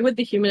 Why would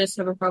the humanists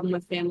have a problem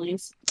with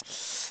families?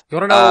 You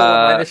want to know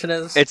what my mission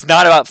is? It's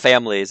not about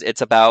families.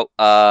 It's about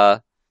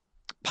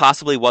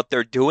possibly what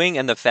they're doing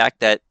and the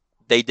fact that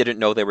they didn't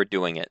know they were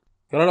doing it.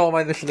 You want to know what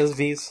my mission is,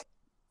 V's?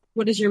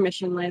 What is your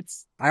mission,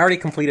 Lance? I already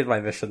completed my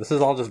mission. This is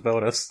all just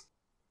bonus.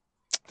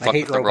 Fuck I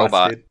hate with the robots,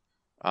 robot, dude.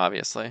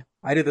 obviously.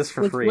 I do this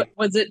for free.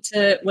 Was it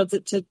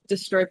to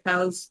destroy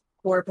Pal's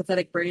poor,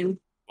 pathetic brain?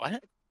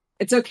 What?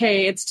 It's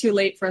okay. It's too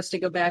late for us to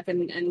go back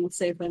and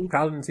save him.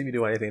 Kyle didn't see me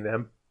do anything to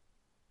him.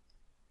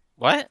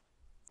 What?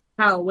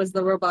 Pal was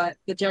the robot,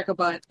 the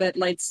Jacobot that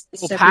lights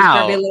Stephanie's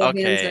Pal. grubby little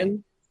Okay. hands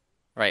in.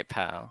 Right,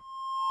 pal.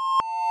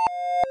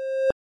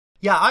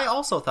 Yeah, I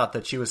also thought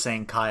that she was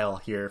saying Kyle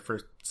here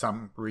for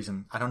some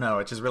reason. I don't know,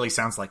 it just really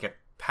sounds like it.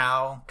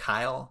 Pal,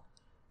 Kyle.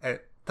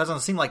 It doesn't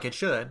seem like it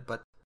should,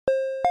 but...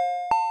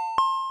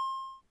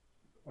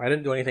 I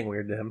didn't do anything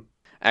weird to him.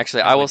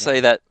 Actually, I will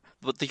say that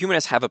what the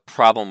humanists have a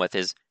problem with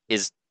is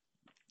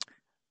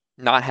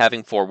not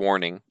having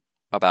forewarning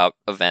about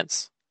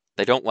events.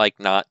 They don't like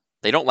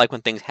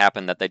when things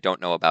happen that they don't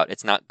know about.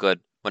 It's not good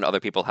when other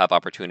people have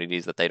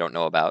opportunities that they don't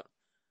know about.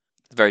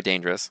 It's very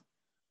dangerous.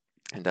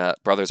 And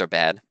brothers are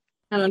bad.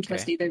 I don't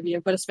trust either of you,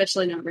 but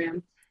especially not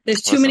Ram.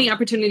 There's too many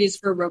opportunities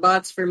for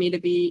robots for me to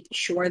be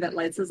sure that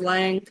Lights is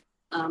lying.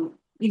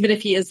 Even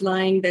if he is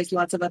lying, there's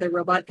lots of other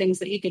robot things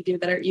that he could do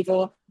that are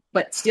evil.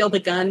 But steal the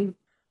gun.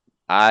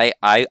 I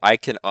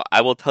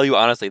will tell you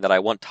honestly that I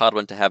want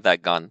Todwin to have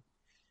that gun.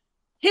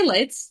 Hey,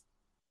 Lights.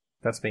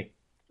 That's me.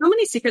 How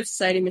many secret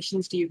society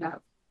missions do you have?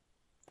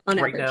 On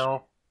Right average?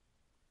 now,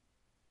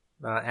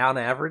 on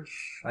average,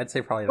 I'd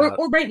say probably Or, about...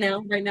 or right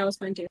now. Right now is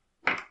fine too.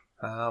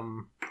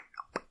 I'm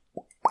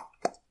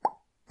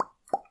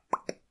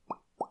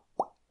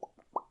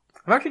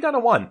actually down to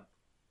one.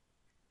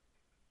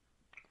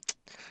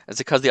 Is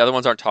it because the other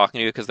ones aren't talking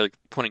to you because they're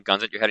pointing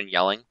guns at your head and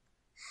yelling?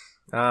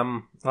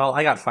 Well,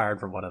 I got fired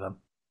from one of them.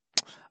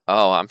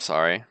 Oh, I'm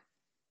sorry.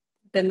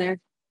 Been there.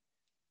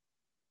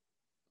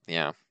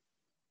 Yeah.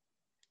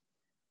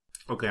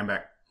 Okay, I'm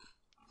back.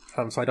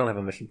 So I don't have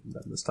a mission from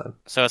them this time.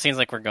 So it seems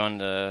like we're going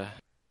to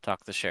talk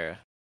to the sheriff.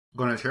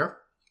 Going to the sheriff?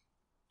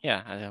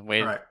 Yeah, I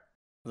waved Alright.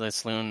 the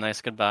saloon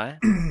nice goodbye.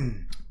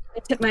 I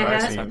tip my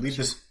Alright, hat.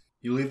 so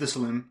you leave the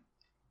saloon.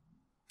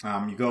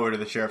 You go over to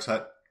the sheriff's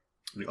hut.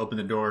 You open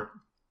the door.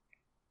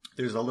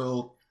 There's a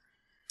little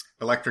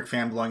electric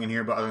fan blowing in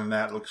here, but other than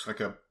that, it looks like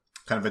a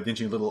kind of a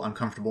dingy little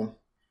uncomfortable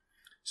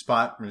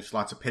spot. There's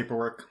lots of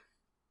paperwork.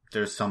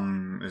 There's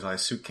a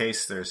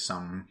suitcase. There's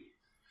some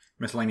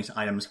miscellaneous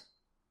items.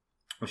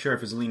 The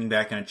sheriff is leaning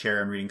back in a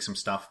chair and reading some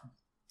stuff.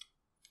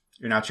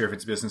 You're not sure if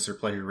it's business or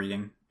pleasure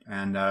reading.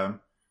 And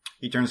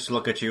he turns to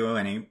look at you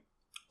and he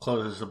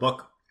closes the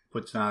book,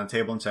 puts it on the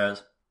table and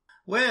says,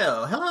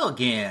 "Well, hello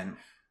again.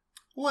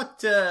 What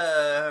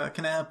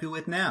can I help you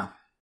with now?"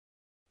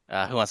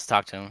 Who wants to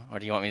talk to him? Or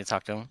do you want me to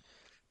talk to him?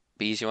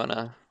 bees you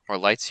wanna, or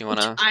lights you Which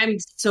wanna? I'm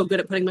so good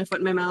at putting my foot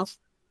in my mouth.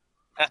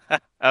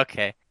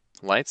 Okay.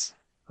 Lights?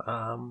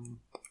 I'll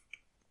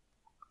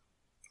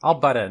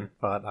butt in,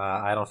 but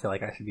I don't feel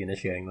like I should be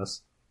initiating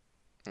this.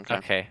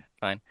 Okay,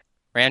 fine.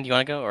 Rand, you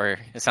want to go, or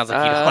it sounds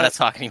like you don't want to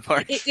talk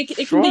anymore? It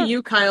can Sure. be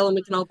you, Kyle, and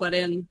we can all butt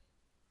in.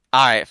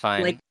 All right,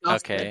 fine. Like,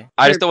 Joss Okay. said.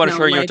 I just don't want to No,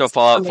 trigger you into a lights,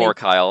 Fallout somebody- 4,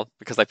 Kyle,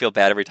 because I feel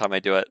bad every time I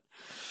do it.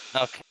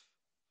 Okay.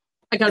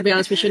 I gotta be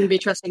honest, we shouldn't be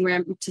trusting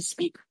Ram to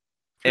speak.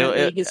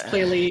 Apparently, he's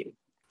clearly...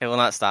 It will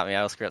not stop me.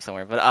 I will screw up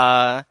somewhere.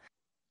 But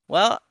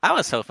well, I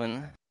was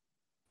hoping.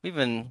 We've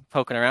been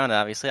poking around.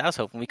 Obviously, I was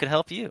hoping we could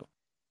help you.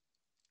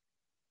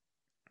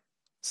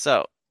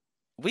 So,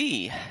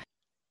 we,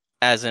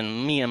 as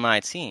in me and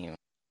my team,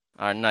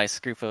 our nice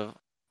group of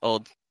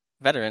old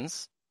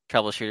veterans,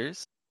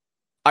 troubleshooters,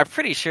 are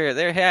pretty sure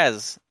there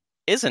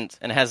isn't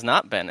and has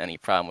not been any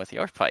problem with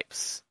your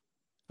pipes,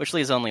 which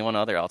leaves only one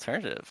other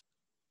alternative,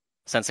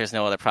 since there's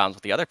no other problems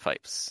with the other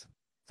pipes,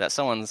 that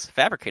someone's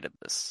fabricated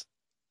this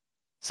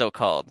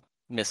so-called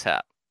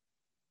mishap.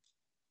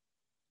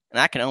 And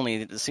I can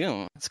only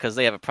assume it's because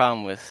they have a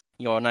problem with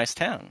your nice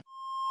town.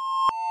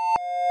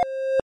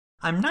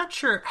 I'm not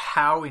sure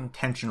how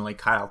intentionally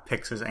Kyle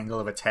picks his angle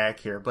of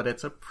attack here, but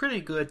it's a pretty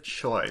good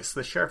choice.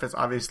 The sheriff is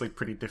obviously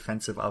pretty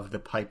defensive of the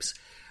pipes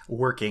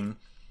working,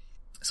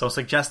 so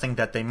suggesting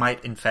that they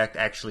might in fact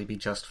actually be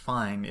just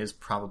fine is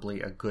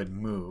probably a good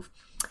move.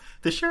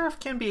 The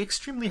sheriff can be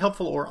extremely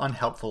helpful or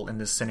unhelpful in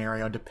this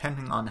scenario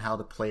depending on how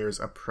the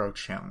players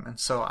approach him, and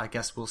so I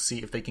guess we'll see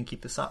if they can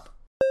keep this up.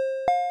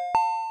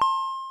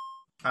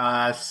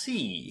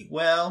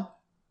 Well,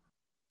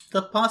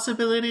 the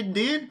possibility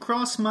did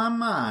cross my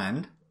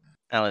mind.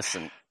 Now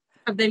listen,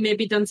 Have they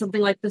maybe done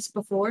something like this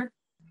before?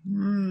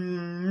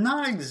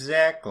 Not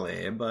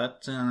exactly,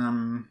 but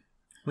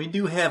we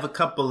do have a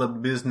couple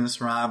of business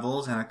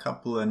rivals and a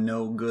couple of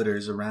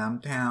no-gooders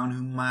around town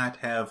who might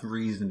have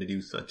reason to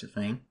do such a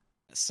thing.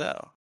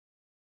 so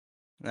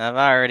I've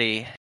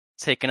already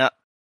taken up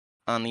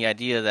on the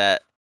idea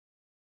that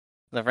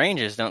the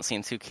Rangers don't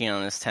seem too keen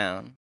on this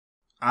town.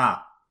 I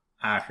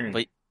hear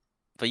you.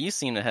 But you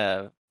seem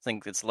to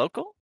think it's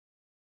local?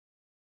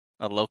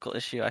 A local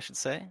issue, I should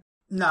say.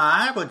 No,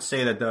 I would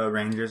say that the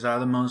Rangers are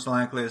the most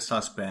likely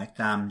suspect.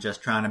 I'm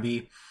just trying to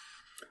be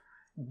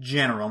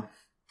general.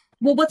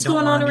 Well, what's Don't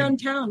going on wanna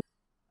around town?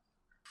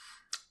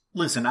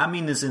 Listen, I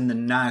mean this in the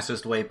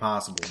nicest way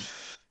possible.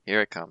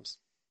 Here it comes.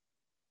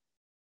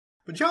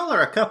 But y'all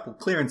are a couple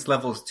clearance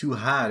levels too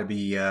high to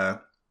be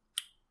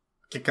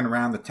kicking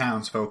around the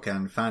townsfolk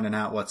and finding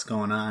out what's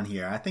going on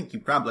here. I think you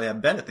probably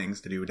have better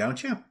things to do,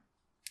 don't you?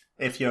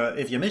 If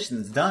your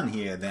mission's done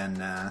here, then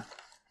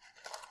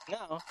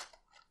No,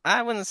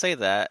 I wouldn't say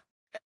that.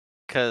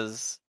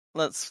 Because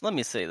let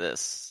me say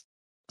this: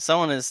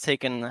 someone has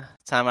taken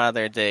time out of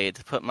their day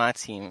to put my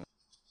team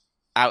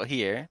out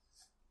here,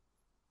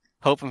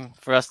 hoping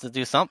for us to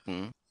do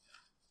something.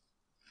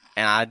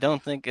 And I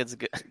don't think it's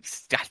good.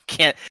 I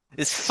can't.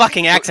 This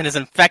fucking accent has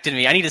infected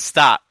me. I need to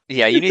stop.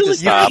 Yeah, you need to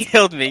stop. You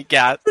killed me,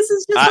 God. This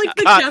is just like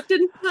the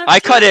captain. I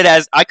cut it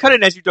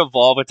as you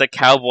devolve into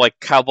Cowboy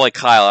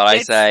Kyle, and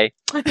I say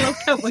I love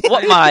Cowboy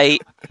what Kyle. my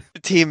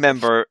team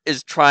member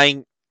is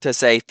trying to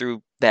say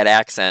through that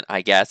accent,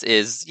 I guess,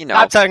 is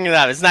Stop talking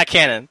about it. It's not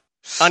canon.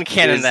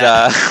 Uncanon is,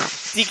 that.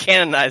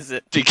 Decanonize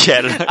it.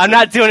 decanonize. I'm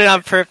not doing it on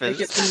I purpose.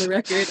 get from the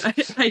record.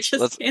 I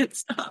just can't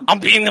stop. I'm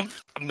being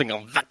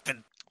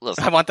infected.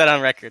 Listen, I want that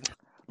on record.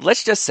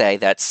 let's just say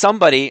that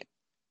somebody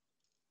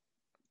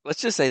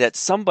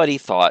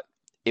thought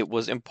it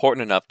was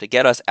important enough to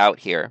get us out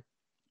here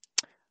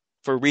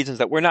for reasons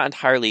that we're not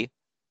entirely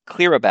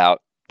clear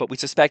about, but we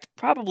suspect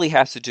probably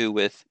has to do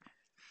with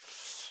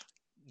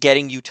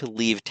getting you to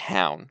leave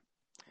town.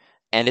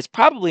 And it's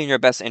probably in your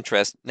best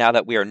interest, now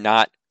that we are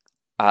not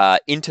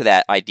into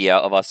that idea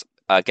of us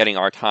getting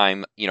our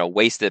time,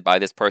 wasted by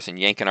this person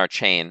yanking our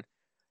chain,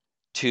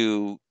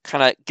 to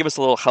kind of give us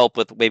a little help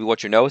with maybe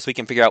what you know, so we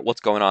can figure out what's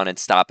going on and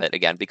stop it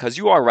again. Because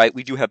you are right,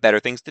 we do have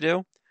better things to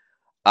do.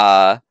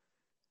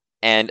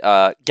 And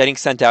getting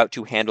sent out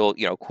to handle,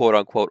 quote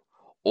unquote,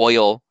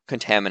 oil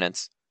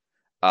contaminants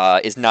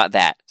is not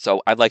that.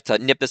 So I'd like to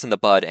nip this in the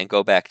bud and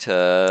go back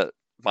to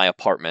my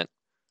apartment.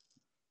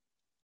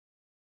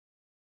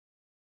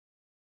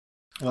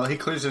 Well, he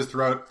clears his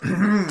throat,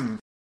 and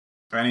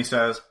he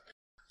says,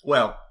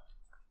 well,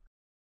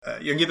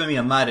 you're giving me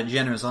a mighty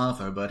generous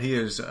offer, but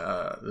here's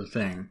the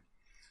thing.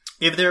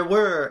 If there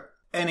were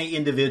any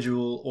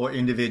individual or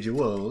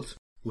individuals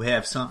who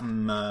have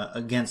something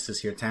against this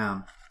here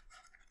town,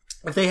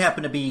 if they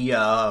happen to be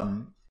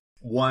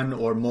one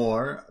or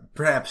more,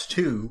 perhaps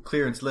two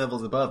clearance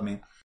levels above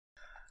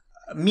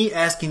me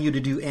asking you to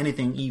do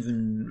anything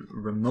even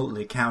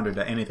remotely counter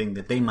to anything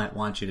that they might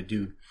want you to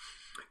do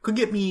could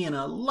get me in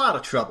a lot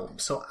of trouble.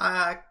 So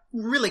I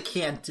really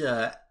can't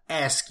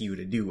ask you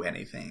to do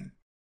anything.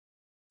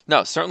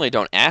 No, certainly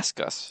don't ask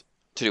us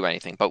to do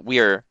anything, but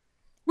we're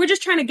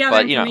just trying to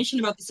gather information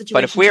about the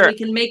situation if we're- so we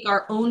can make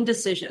our own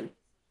decision.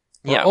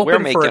 We're we're open for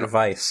making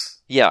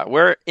advice.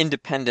 we're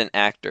independent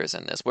actors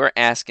in this. We're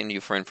asking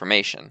you for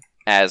information.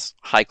 as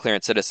high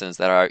clearance citizens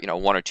that are,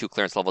 1 or 2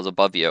 clearance levels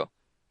above you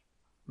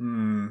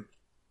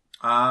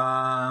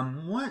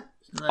What?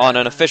 on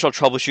an official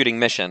troubleshooting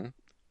mission.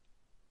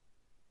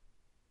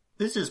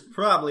 This is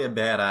probably a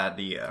bad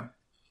idea,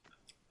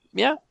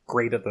 Yeah.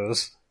 Great at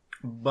those.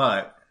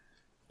 but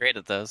Great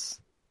at those.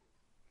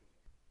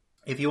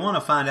 if you want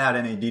to find out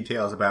any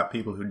details about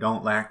people who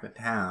don't like the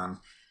town,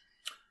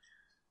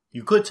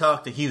 you could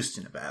talk to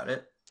Houston about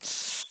it.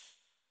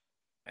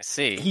 I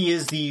see. He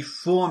is the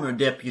former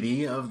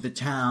deputy of the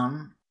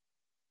town,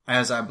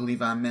 as I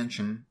believe I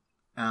mentioned,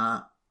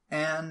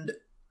 and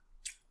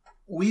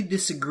we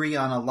disagree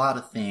on a lot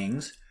of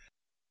things,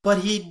 but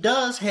he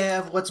does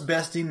have what's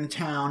best in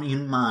town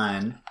in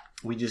mind.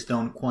 We just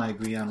don't quite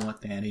agree on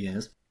what that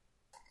is.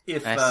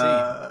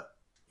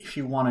 If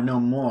you want to know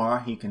more,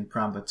 he can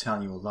probably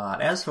tell you a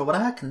lot. As for what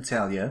I can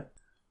tell you,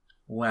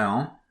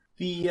 well,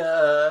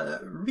 the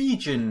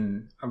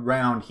region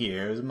around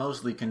here is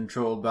mostly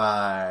controlled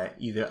by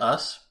either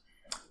us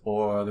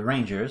or the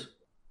Rangers,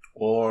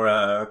 or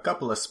a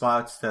couple of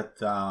spots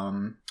that,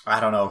 I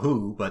don't know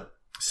who, but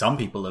some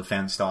people have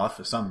fenced off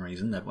for some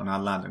reason that we're not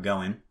allowed to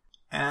go in.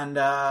 And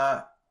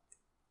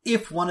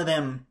if one of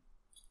them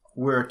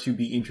were to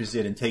be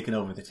interested in taking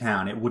over the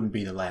town, it wouldn't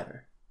be the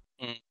latter.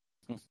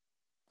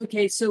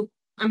 Okay, so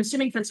I'm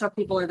assuming fenced off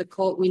people are the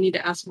cult. We need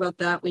to ask about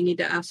that. We need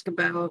to ask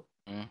about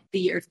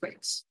the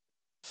earthquakes.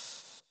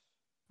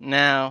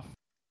 Now,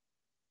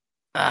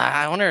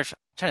 I wonder if, I'm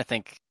trying to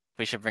think if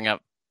we should bring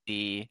up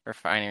the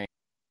refinery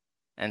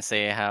and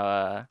say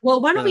how,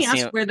 Well, why don't we doesn't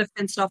ask seem- where the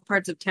fenced off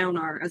parts of town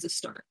are as a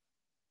start?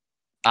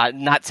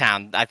 not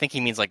town. I think he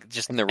means like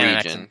just In the NMX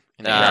region. and,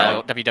 In the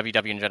area.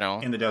 WWW in general.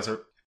 In the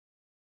desert.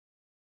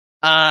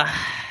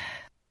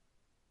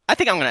 I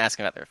think I'm going to ask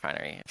him about the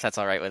refinery, if that's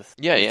all right with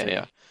Yeah, you yeah, two.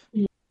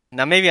 yeah.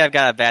 Now, maybe I've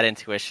got a bad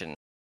intuition,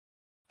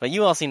 but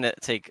you all seem to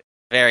take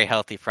very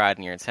healthy pride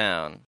in your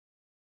town.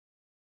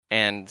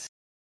 And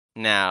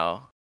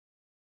now,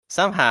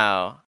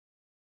 somehow,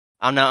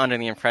 I'm now under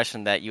the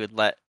impression that you would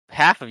let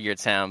half of your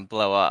town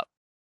blow up.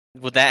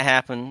 Would that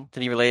happen to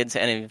be related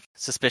to any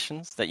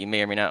suspicions that you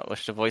may or may not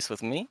wish to voice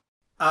with me?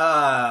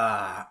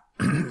 I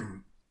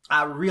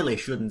really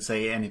shouldn't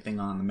say anything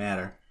on the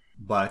matter,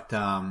 but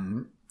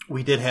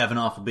we did have an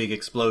awful big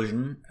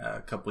explosion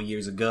a couple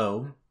years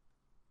ago.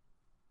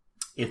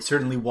 It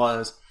certainly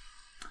was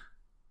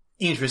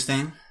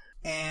interesting,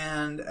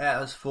 and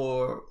as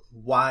for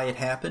why it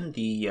happened,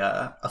 the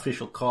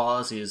official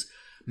cause is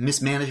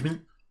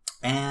mismanagement,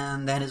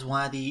 and that is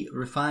why the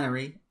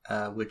refinery,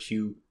 which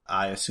you,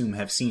 I assume,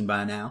 have seen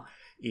by now,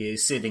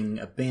 is sitting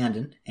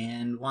abandoned,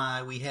 and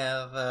why we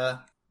have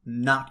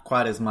not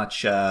quite as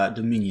much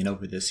dominion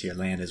over this here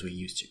land as we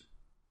used to.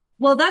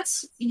 Well,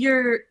 that's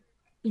your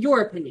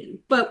opinion.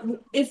 But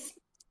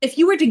if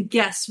you were to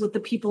guess what the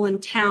people in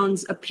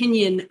town's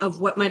opinion of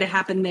what might have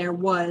happened there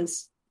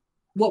was,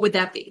 what would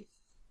that be?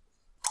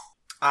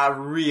 I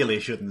really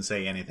shouldn't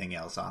say anything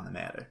else on the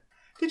matter.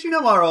 Did you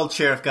know our old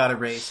sheriff got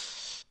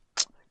erased?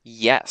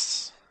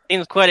 Yes.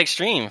 Seems quite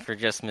extreme for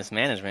just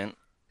mismanagement.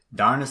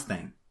 Darnest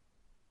thing.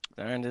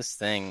 Darndest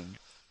thing.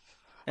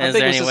 How Is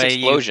big there was any this way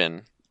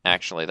explosion,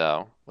 actually,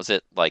 though? Was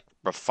it, like,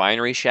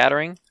 refinery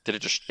shattering? Did it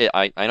just...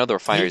 I know the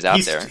refinery's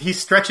out there. He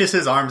stretches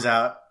his arms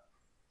out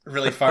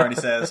really far and he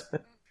says,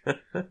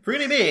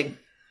 pretty big.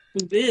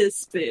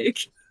 This big.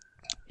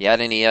 You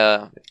had any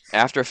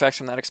after effects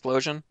from that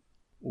explosion?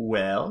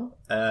 Well,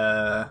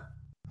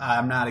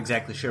 I'm not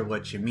exactly sure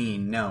what you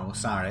mean. No,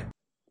 sorry.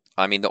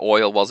 I mean, the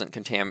oil wasn't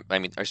I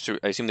mean, I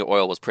assume the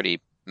oil was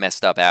pretty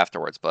messed up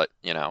afterwards, but,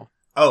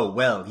 Oh,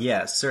 well,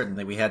 yes,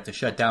 certainly. We had to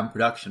shut down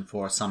production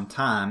for some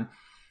time.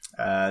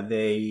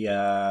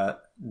 They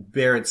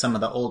buried some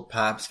of the old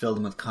pipes, filled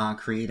them with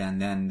concrete,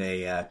 and then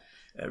they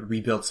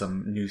rebuilt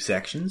some new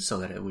sections so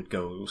that it would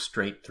go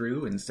straight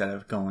through instead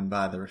of going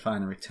by the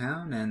refinery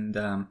town.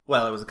 And,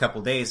 well, it was a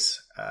couple days,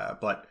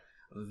 but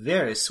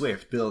very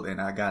swift building,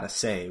 I gotta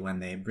say, when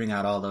they bring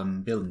out all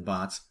them building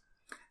bots.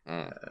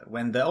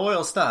 When the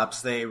oil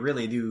stops, they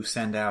really do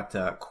send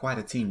out quite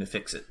a team to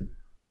fix it.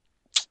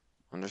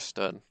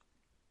 Understood.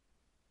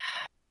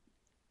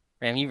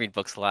 Ram, you read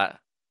books a lot.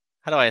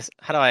 How do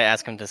I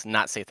ask him to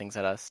not say things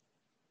at us?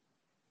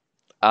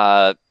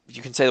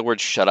 You can say the word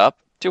 "shut up"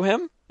 to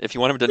him if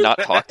you want him to not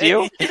talk to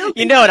you.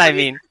 You know what I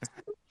mean.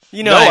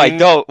 You know No, what I I mean.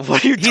 don't.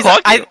 What are you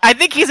talking? I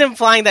think he's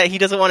implying that he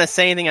doesn't want to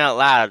say anything out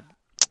loud.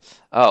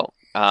 Oh,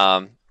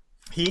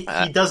 He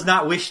does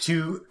not wish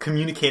to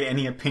communicate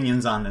any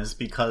opinions on this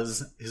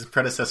because his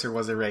predecessor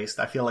was erased.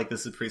 I feel like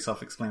this is pretty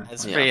self-explanatory.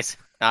 It's Yeah. pretty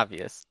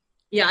obvious.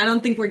 Yeah, I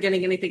don't think we're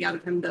getting anything out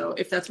of him, though,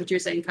 if that's what you're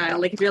saying, Kyle.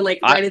 Like, if you're like,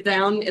 write it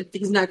down,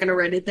 he's not going to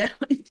write it down.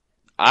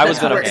 I was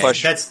gonna Okay.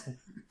 push.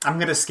 I'm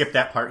gonna skip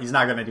that part. He's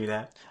not gonna do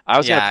that. I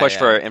was gonna Yeah, push yeah.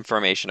 for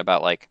information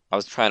about I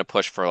was trying to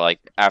push for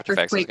After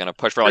Effects. I was Earthquake. gonna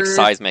push for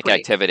seismic Earthquake.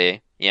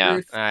 activity. Yeah.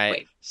 Earthquake.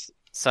 Alright.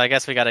 So I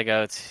guess we gotta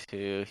go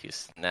to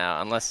Houston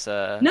now, unless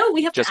No,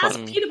 we have Just to ask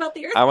one- Pete about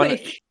the I wanna-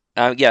 earthquake.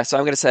 Yeah. So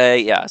I'm gonna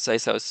say say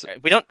so.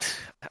 we don't.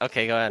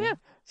 Okay, go ahead. Yeah.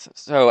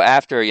 So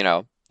after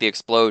the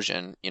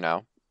explosion,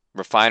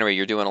 refinery,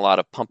 you're doing a lot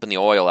of pumping the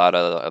oil out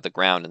of the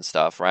ground and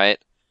stuff, right?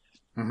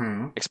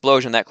 Mm-hmm.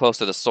 Explosion that close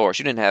to the source.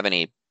 You didn't have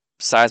any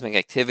seismic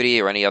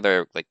activity or any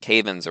other like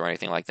cave-ins or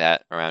anything like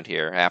that around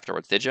here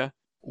afterwards, did you?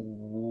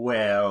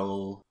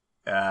 Well,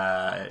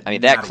 I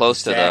mean, that not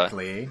close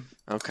exactly. to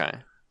the... Okay.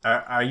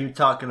 Are you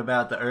talking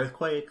about the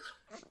earthquakes?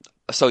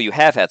 So you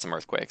have had some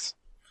earthquakes.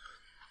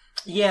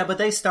 Yeah, but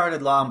they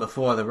started long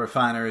before the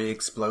refinery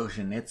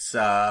explosion. It's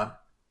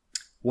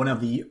one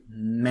of the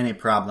many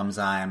problems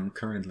I am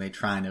currently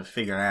trying to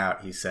figure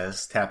out, he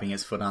says, tapping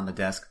his foot on the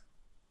desk.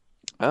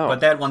 Oh.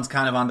 But that one's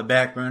kind of on the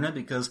back burner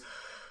because,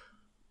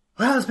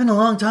 well, it's been a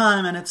long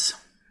time and it's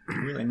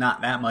really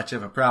not that much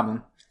of a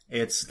problem.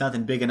 It's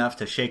nothing big enough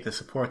to shake the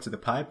supports of the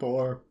pipe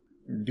or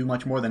do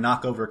much more than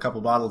knock over a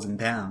couple bottles in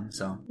town,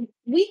 so.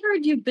 We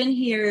heard you've been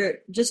here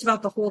just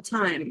about the whole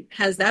time.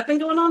 Has that been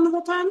going on the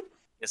whole time?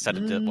 He said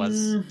it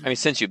was. I mean,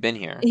 since you've been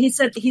here. He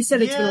said it's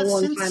been Yeah, a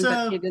long since, time,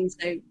 but he didn't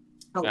say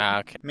how long. Ah,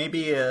 okay.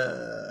 Maybe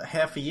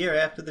half a year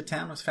after the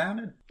town was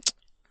founded.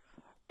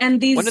 And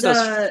these, When did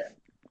those-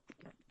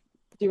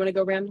 do you want to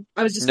go, Rand?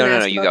 I was just No, gonna no,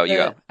 no, ask you about go, you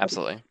go.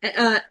 Absolutely.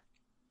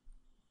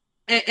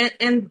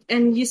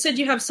 And you said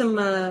you have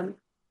some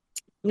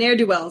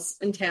ne'er-do-wells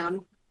in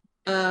town.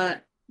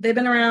 They've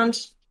been around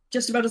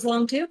just about as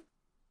long too?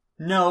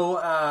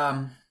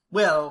 No,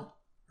 well,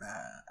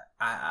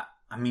 I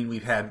mean,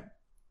 we've had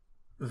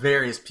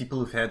various people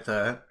who've had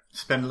to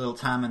spend a little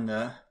time in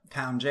the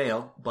town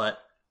jail, but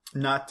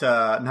not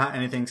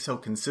anything so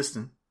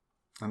consistent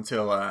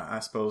until, I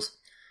suppose,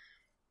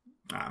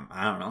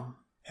 I don't know,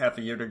 half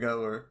a year to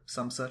go or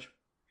some such.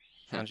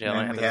 Town jail,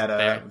 And we've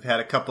had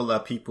a couple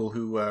of people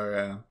who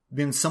are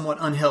been somewhat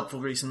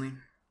unhelpful recently,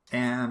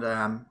 and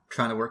I'm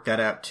trying to work that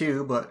out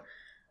too, but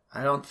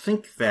I don't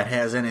think that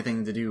has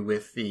anything to do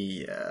with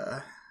the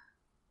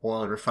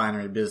oil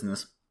refinery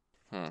business.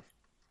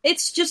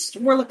 It's just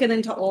we're looking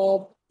into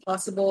all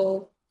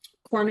possible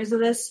corners of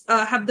this.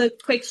 Have the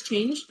quakes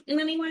changed in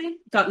any way?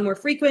 Gotten more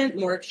frequent,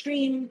 more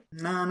extreme?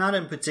 No, not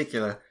in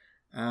particular.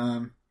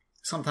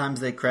 Sometimes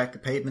they crack the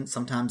pavement,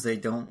 sometimes they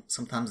don't.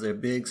 Sometimes they're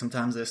big,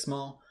 sometimes they're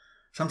small.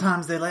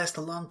 Sometimes they last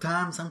a long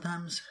time,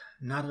 sometimes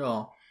not at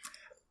all.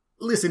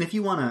 Listen, if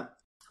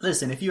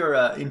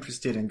you're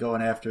interested in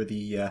going after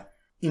the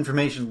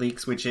information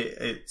leaks, which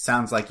it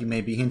sounds like you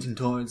may be hinting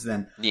towards,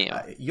 then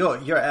Yeah.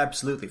 You're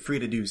absolutely free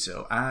to do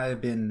so.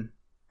 I've been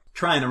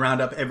trying to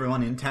round up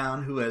everyone in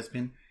town who has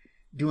been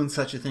doing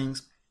such a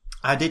things.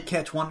 I did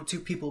catch one or two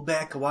people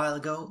back a while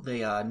ago.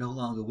 They are no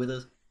longer with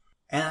us.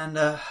 And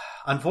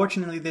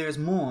unfortunately, there's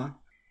more.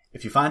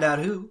 If you find out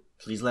who,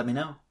 please let me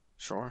know.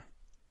 Sure.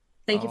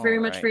 Thank you very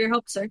much Alright. for your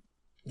help, sir.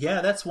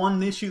 Yeah, that's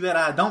one issue that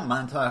I don't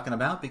mind talking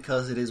about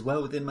because it is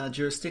well within my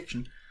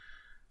jurisdiction.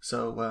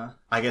 So,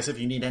 I guess if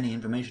you need any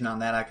information on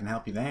that, I can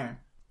help you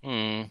there.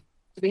 Hmm.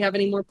 Do we have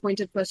any more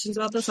pointed questions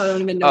about this? I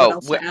don't even know what Oh,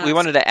 else to ask. we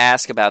wanted to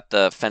ask about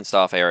the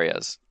fenced-off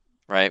areas,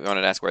 right? We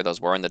wanted to ask where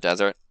those were in the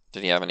desert.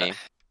 Did you have any?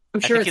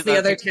 I'm sure think it's he's the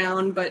other asking-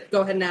 town, but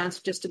go ahead and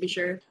ask just to be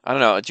sure. I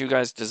don't know. Do you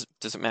guys? Does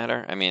it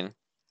matter? I mean,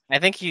 I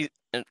think he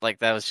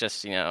that was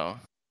just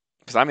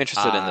because I'm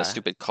interested in the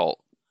stupid cult.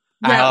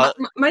 Yeah, I'll-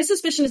 my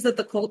suspicion is that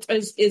the cult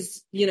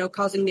is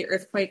causing the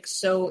earthquake.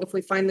 So if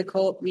we find the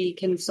cult, we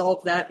can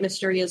solve that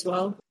mystery as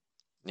well.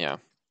 Yeah.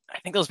 I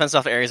think those fenced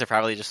off areas are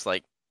probably just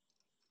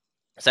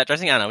set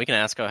dressing. I don't know. We can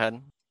ask. Go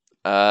ahead.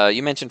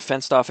 You mentioned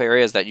fenced-off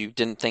areas that you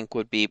didn't think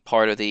would be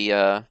part of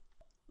the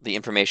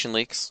information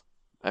leaks,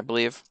 I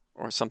believe,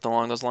 or something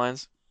along those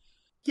lines.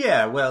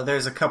 Yeah, well,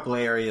 there's a couple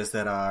areas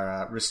that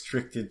are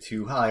restricted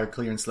to higher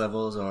clearance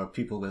levels or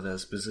people with a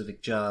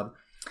specific job.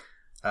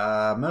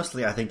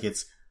 Mostly, I think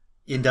it's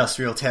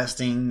industrial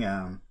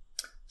testing,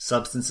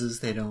 substances.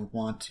 They don't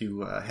want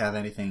to have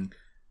anything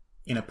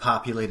in a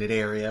populated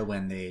area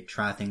when they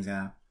try things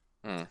out.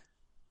 All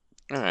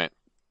right.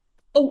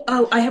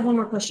 Oh, I have one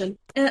more question.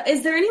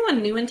 Is there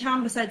anyone new in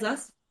town besides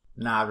us?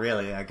 Not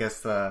really. I guess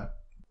the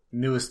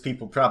newest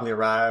people probably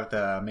arrived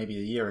maybe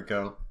a year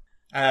ago.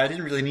 I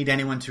didn't really need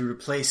anyone to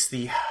replace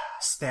the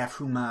staff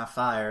whom I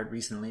fired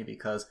recently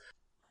because,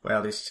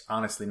 well, there's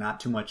honestly not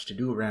too much to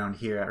do around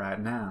here right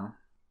now.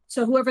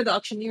 So whoever the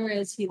auctioneer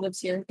is, he lives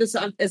here. This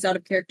is out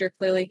of character,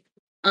 clearly.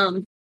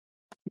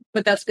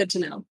 But that's good to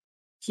know.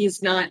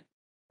 He's not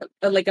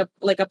like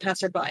a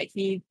passerby.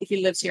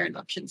 He lives here in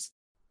auctions.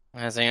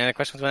 Has any other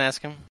questions you want to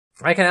ask him?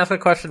 I can ask a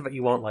question, but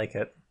you won't like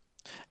it.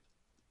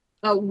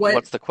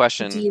 What's the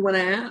question? Do you want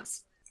to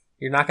ask?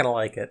 You're not going to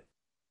like it.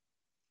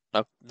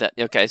 Oh,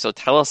 okay, so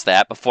tell us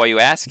that before you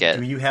ask Do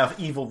it. you have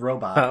evil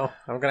robot? Oh,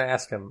 I'm going to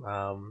ask him.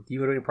 Do you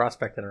do any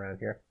prospecting around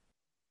here?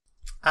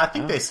 I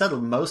think they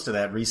settled most of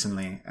that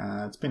recently.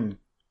 It's been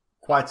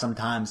quite some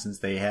time since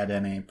they had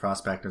any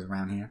prospectors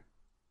around here.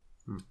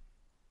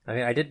 I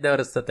mean, I did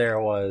notice that there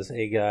was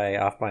a guy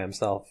off by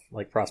himself,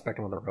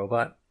 prospecting with a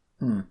robot.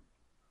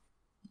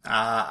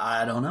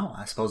 I don't know.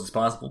 I suppose it's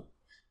possible.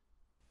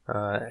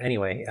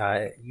 Anyway,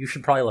 you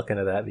should probably look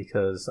into that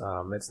because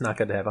it's not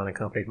good to have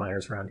unaccompanied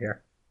minors around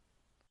here.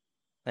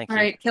 Thank All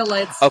you. right, kill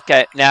lights.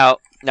 Okay, now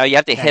you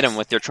have to hit Thanks. him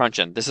with your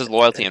truncheon. This is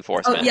loyalty Oh,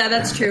 enforcement. yeah,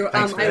 that's true.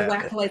 Thanks for I that.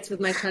 whack lights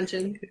with my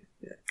truncheon.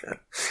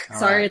 All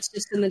Sorry, right. it's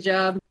just in the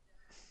job.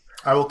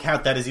 I will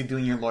count that as you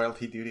doing your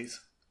loyalty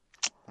duties.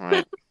 All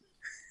right.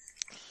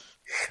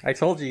 I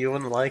told you you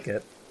wouldn't like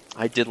it.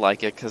 I did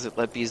like it because it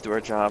let bees do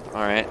our job.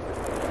 All right.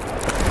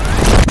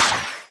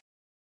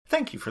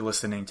 Thank you for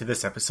listening to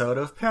this episode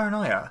of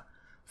Paranoia.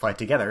 Fight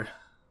together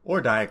or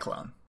die a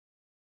clone.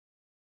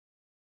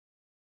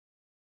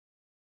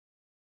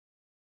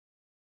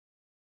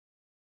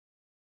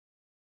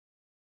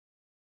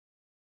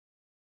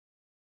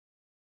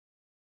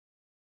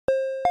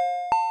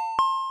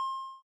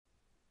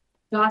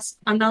 Goss,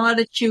 I'm not allowed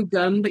to chew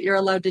gum, but you're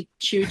allowed to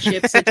chew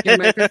chips into your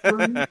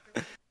microphone.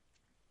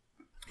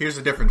 Here's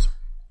the difference.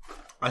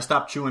 I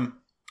stop chewing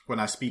when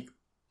I speak.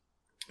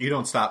 You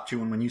don't stop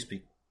chewing when you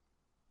speak.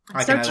 I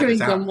I start can chewing edit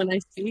this out. gum when I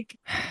speak.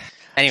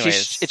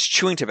 Anyways, It's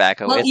chewing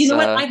tobacco. Well, it's, you know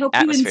what? I hope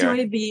atmosphere.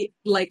 you enjoy the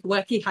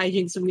wacky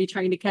hijinks of me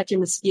trying to catch a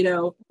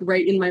mosquito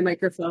right in my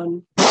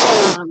microphone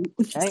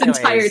this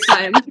entire Anyways.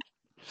 time.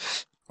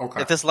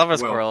 Okay. if this lover Well,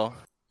 squirrel,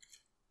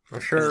 I'm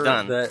sure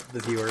done. that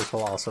the viewers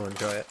will also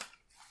enjoy it.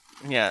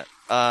 yeah.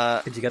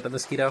 Did you get the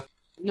mosquito?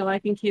 No, I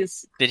think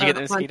he's Did you get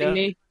the haunting mosquito?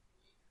 me.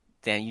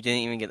 Damn, you didn't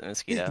even get the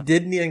mosquito.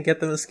 Didn't even get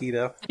the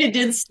mosquito. I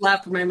did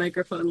slap my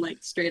microphone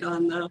straight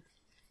on though.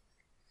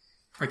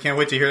 I can't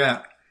wait to hear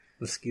that.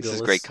 Mosquito. This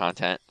is great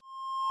content.